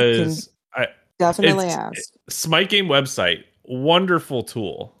can Because definitely it's ask. Smite Game website, wonderful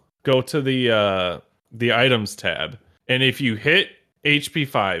tool. Go to the items tab, and if you hit HP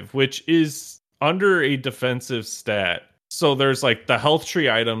 5, which is under a defensive stat, so there's like the health tree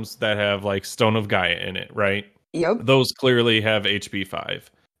items that have like Stone of Gaia in it, right? Yep. Those clearly have HP 5.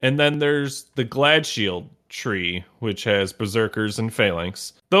 And then there's the Glad Shield tree, which has Berserkers and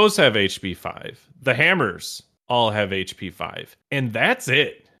Phalanx. Those have HP 5. The hammers all have HP 5. And that's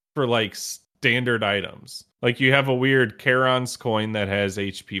it for like standard items. Like you have a weird Charon's coin that has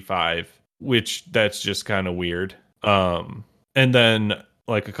HP 5, which that's just kind of weird. And then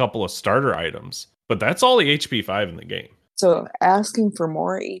like a couple of starter items. But that's all the HP 5 in the game. So asking for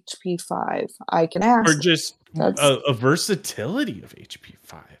more HP 5, I can ask. Or just a versatility of HP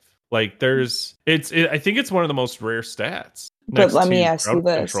 5. Like there's I think it's one of the most rare stats. But let me ask you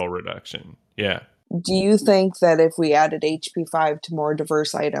this. Control reduction. Yeah. Do you think that if we added HP 5 to more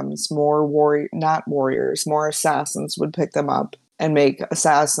diverse items, more more assassins would pick them up and make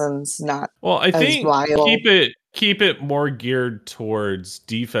assassins not Well, I think viable? keep it more geared towards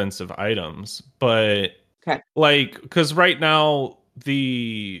defensive items, but okay. Like cuz right now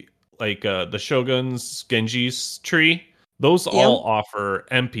the Shogun's Genji's tree, those all offer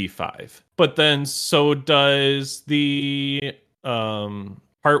MP5. But then so does the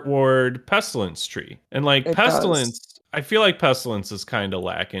Heartward Pestilence tree. And like Pestilence, I feel like Pestilence is kind of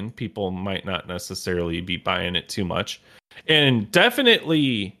lacking. People might not necessarily be buying it too much. And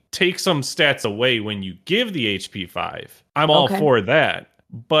definitely take some stats away when you give the HP 5. I'm all for that.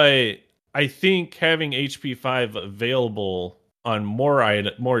 But I think having HP 5 available on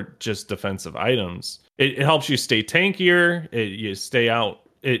more just defensive items, it helps you stay tankier. You stay out.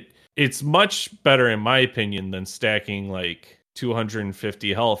 It's much better in my opinion than stacking like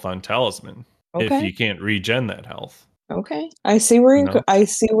 250 health on Talisman if you can't regen that health. Okay, I see where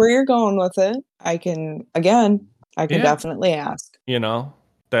you're going with it. I can definitely ask.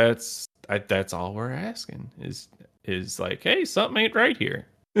 That's all we're asking is like, hey, something ain't right here.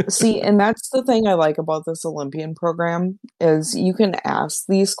 See, and that's the thing I like about this Olympian program is you can ask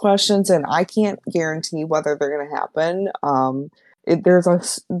these questions, and I can't guarantee whether they're going to happen.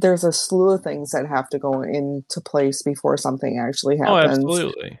 There's a slew of things that have to go into place before something actually happens. Oh,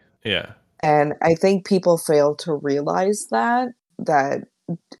 absolutely, yeah. And I think people fail to realize that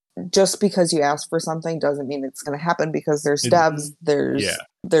just because you ask for something doesn't mean it's going to happen, because there's devs,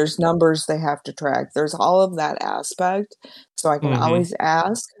 there's numbers they have to track. There's all of that aspect. So I can always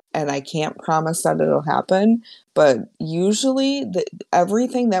ask, and I can't promise that it'll happen. But usually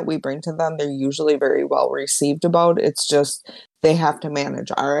everything that we bring to them, they're usually very well received about. It's just they have to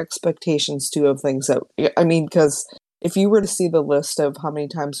manage our expectations too of things that, I mean, because if you were to see the list of how many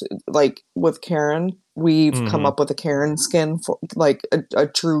times, like with Karen, we've come up with a Karen skin, for like a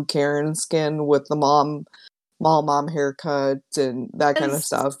true Karen skin with the mom haircut and that kind of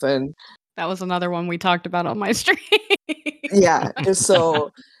stuff. And that was another one we talked about on my stream. Yeah.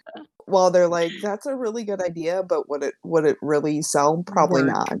 So while they're like, that's a really good idea, but would it really sell? Probably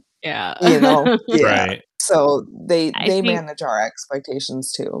not. Yeah. Yeah. Right. So they manage our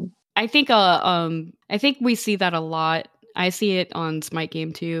expectations too. I think we see that a lot. I see it on Smite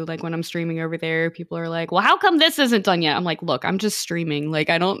Game too. Like when I'm streaming over there, people are like, well, how come this isn't done yet? I'm like, look, I'm just streaming. Like,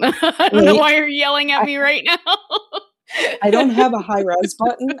 I don't know why you're yelling at me right now. I don't have a high res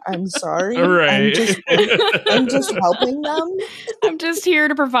button. I'm sorry. Right. I'm just helping them. I'm just here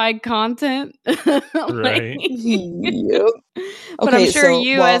to provide content. Right. Yep. But I'm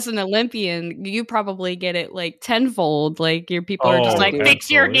sure as an Olympian, you probably get it like tenfold. Like your people are just like, fix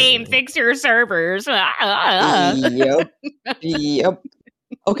your game, fix your servers. Yep.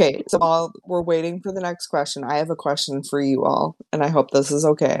 Okay, so while we're waiting for the next question, I have a question for you all, and I hope this is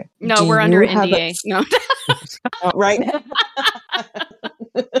okay. No, we're under NDA. No. Right?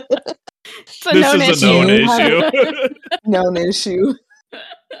 It's a known issue. Known issue. Known issue.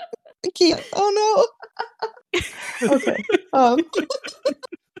 I can't. Oh no. Okay.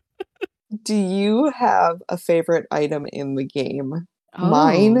 Do you have a favorite item in the game? Oh.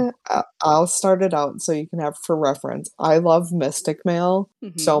 Mine, I'll start it out so you can have for reference. I love Mystic Mail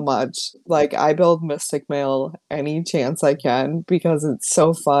so much. Like, I build Mystic Mail any chance I can because it's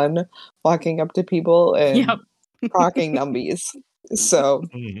so fun walking up to people and procking numbies. So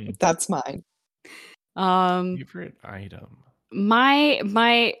that's mine. Favorite item.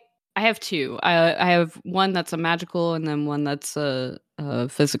 My I have two. I have one that's a magical and then one that's a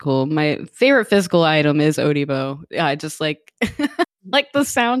physical. My favorite physical item is Odibo. I just like like the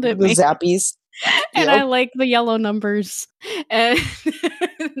sound it The makes. zappies. And Yep. I like the yellow numbers, and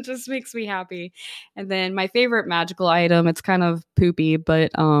it just makes me happy. And then my favorite magical item, it's kind of poopy,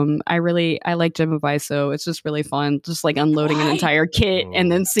 but I like Gem of Iso. It's just really fun, just like unloading an entire kit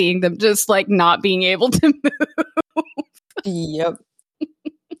and then seeing them just like not being able to move. Yep. Gem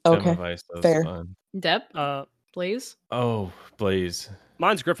Okay. of Iso's Fair. fun. Deb, Blaze. Oh, Blaze.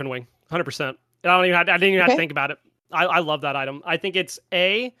 Mine's Griffin Wing, 100%. I didn't even have to Okay. think about it. I love that item. I think it's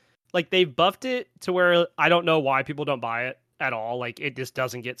like they've buffed it to where I don't know why people don't buy it at all. Like it just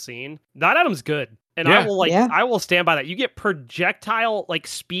doesn't get seen. That item's good. And Yeah. I will stand by that. You get projectile like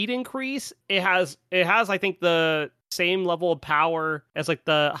speed increase. It has I think the same level of power as like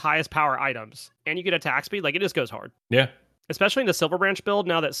the highest power items. And you get attack speed. Like it just goes hard. Yeah. Especially in the Silver Branch build,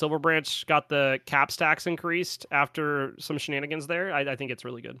 now that Silver Branch got the cap stacks increased after some shenanigans there, I think it's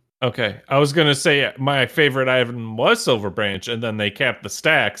really good. Okay. I was going to say my favorite item was Silver Branch, and then they capped the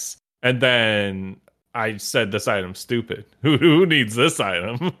stacks, and then I said this item's stupid. Who needs this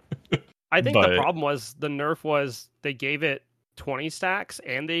item? I think the problem was the nerf was they gave it 20 stacks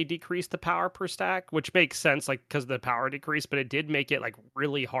and they decreased the power per stack, which makes sense, like because the power decreased, but it did make it like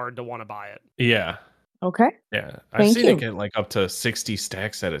really hard to want to buy it. Yeah. Okay. Yeah. I've Thank seen you. it get like up to 60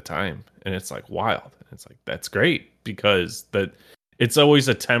 stacks at a time, and it's like wild. It's like that's great because it's always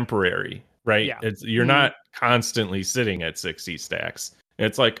a temporary, right? Yeah. You're not constantly sitting at 60 stacks.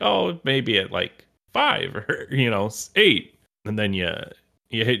 It's like, oh, maybe at like 5 or 8, and then you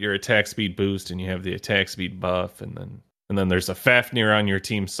hit your attack speed boost and you have the attack speed buff, and then there's a Fafnir on your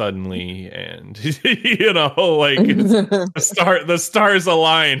team suddenly, and like the stars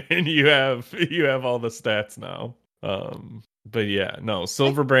align and you have all the stats now. But yeah, no,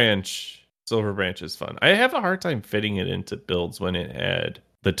 Silver Branch is fun. I have a hard time fitting it into builds when it had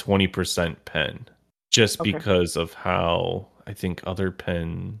the 20% pen, just because of how I think other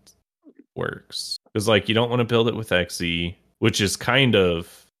pen works. Because like you don't want to build it with XE, which is kind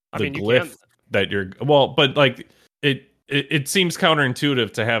of the glyph that you're but like it seems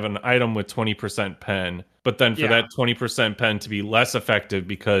counterintuitive to have an item with 20% pen, but then for that 20% pen to be less effective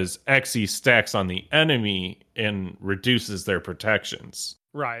because XE stacks on the enemy and reduces their protections.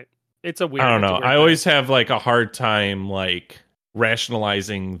 Right. It's a weird. I don't know. I always have like a hard time like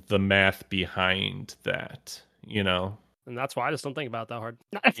rationalizing the math behind that, And that's why I just don't think about it that hard.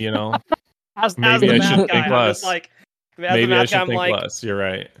 Maybe I should think less. Maybe I should think less. You're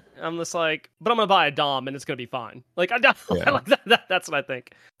right. I'm just like, but I'm gonna buy a Dom and it's gonna be fine. Like that's what I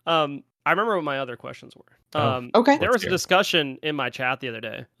think. I remember what my other questions were. Okay. There was a discussion in my chat the other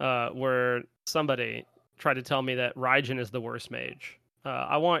day where somebody tried to tell me that Raijin is the worst mage.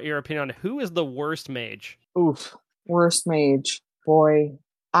 I want your opinion on who is the worst mage. Oof. Worst mage. Boy.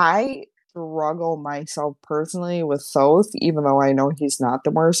 I struggle myself personally with Thoth, even though I know he's not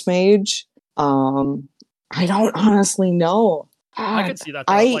the worst mage. I don't honestly know. I could see that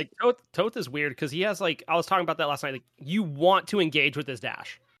though. Like Toth is weird because he has like I was talking about that last night. Like you want to engage with his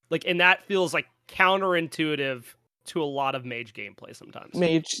dash, like, and that feels like counterintuitive to a lot of mage gameplay sometimes.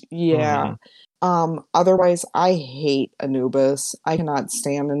 Mage, yeah. Otherwise, I hate Anubis. I cannot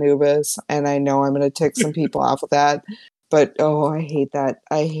stand Anubis, and I know I'm going to tick some people off with that. But I hate that.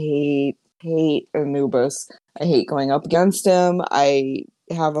 I hate Anubis. I hate going up against him. I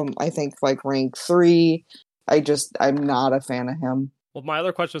have him, I think, like rank 3. I'm not a fan of him. Well, my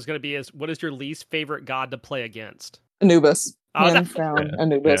other question was going to be what is your least favorite god to play against? Anubis. Hands down,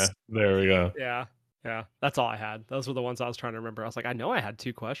 Anubis. Yeah, there we go. Yeah. That's all I had. Those were the ones I was trying to remember. I was like, I know I had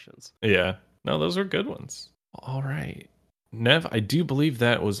 2 questions. Yeah. No, those were good ones. All right. Nev, I do believe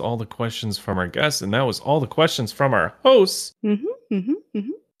that was all the questions from our guests, and that was all the questions from our hosts.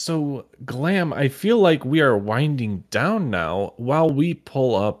 So, Glam, I feel like we are winding down now. While we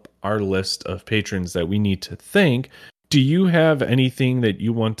pull up our list of patrons that we need to thank, do you have anything that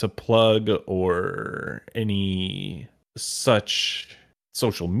you want to plug or any such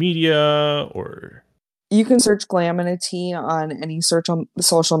social media or... You can search Glam and a T on any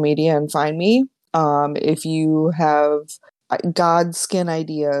social media and find me. If you have god skin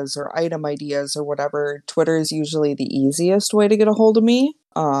ideas or item ideas or whatever, Twitter is usually the easiest way to get a hold of me.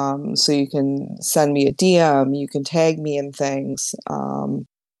 So you can send me a DM, you can tag me in things.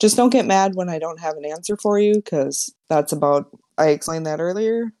 Just don't get mad when I don't have an answer for you, because I explained that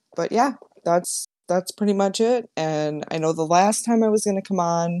earlier. But yeah, that's pretty much it. And I know the last time I was going to come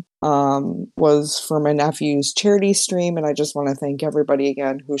on was for my nephew's charity stream, and I just want to thank everybody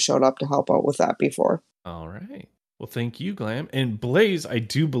again who showed up to help out with that before. All right. Well, thank you, Glam. And Blaze, I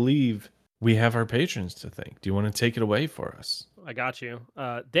do believe we have our patrons to thank. Do you want to take it away for us? I got you.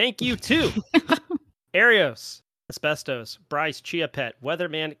 Thank you to Arios, Asbestos, Bryce, Chia Pet,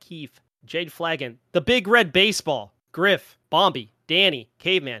 Weatherman, Keith, Jade Flagon, The Big Red Baseball, Griff, Bombi, Danny,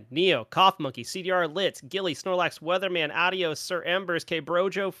 Caveman, Neo, Cough Monkey, CDR Litz, Gilly, Snorlax, Weatherman, Adios, Sir Embers, K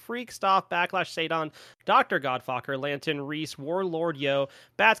Brojo, Freakstoff, Backlash, Sadon, Dr. Godfucker, Lantern, Reese, Warlord Yo,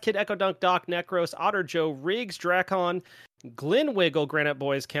 Bats Kid, Echo Dunk, Doc, Necros, Otter Joe, Riggs, Dracon, Glen Wiggle, Granite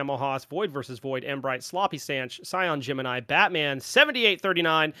Boys, Camel Hoss, Void vs. Void, Embright, Sloppy Sanch, Scion Gemini, Batman,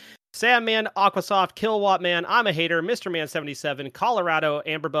 7839, Sandman, Aquasoft, Kilowatt Man, I'm a Hater, Mr. Man 77, Colorado,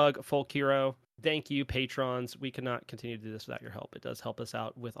 Amberbug, Folk Hero. Thank you, patrons. We cannot continue to do this without your help. It does help us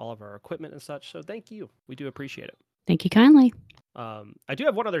out with all of our equipment and such. So thank you. We do appreciate it. Thank you kindly. I do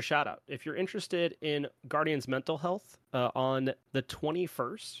have one other shout out. If you're interested in Guardian's mental health, on the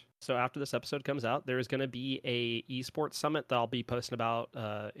 21st, so after this episode comes out, there's going to be a esports summit that I'll be posting about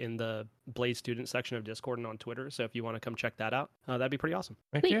in the Blaze student section of Discord and on Twitter. So if you want to come check that out, that'd be pretty awesome.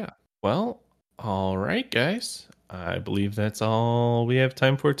 Heck yeah. Well, all right, guys. I believe that's all we have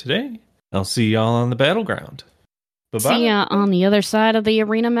time for today. I'll see y'all on the battleground. Bye-bye. See ya on the other side of the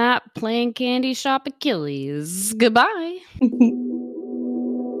arena map playing Candy Shop Achilles. Goodbye. Thank you.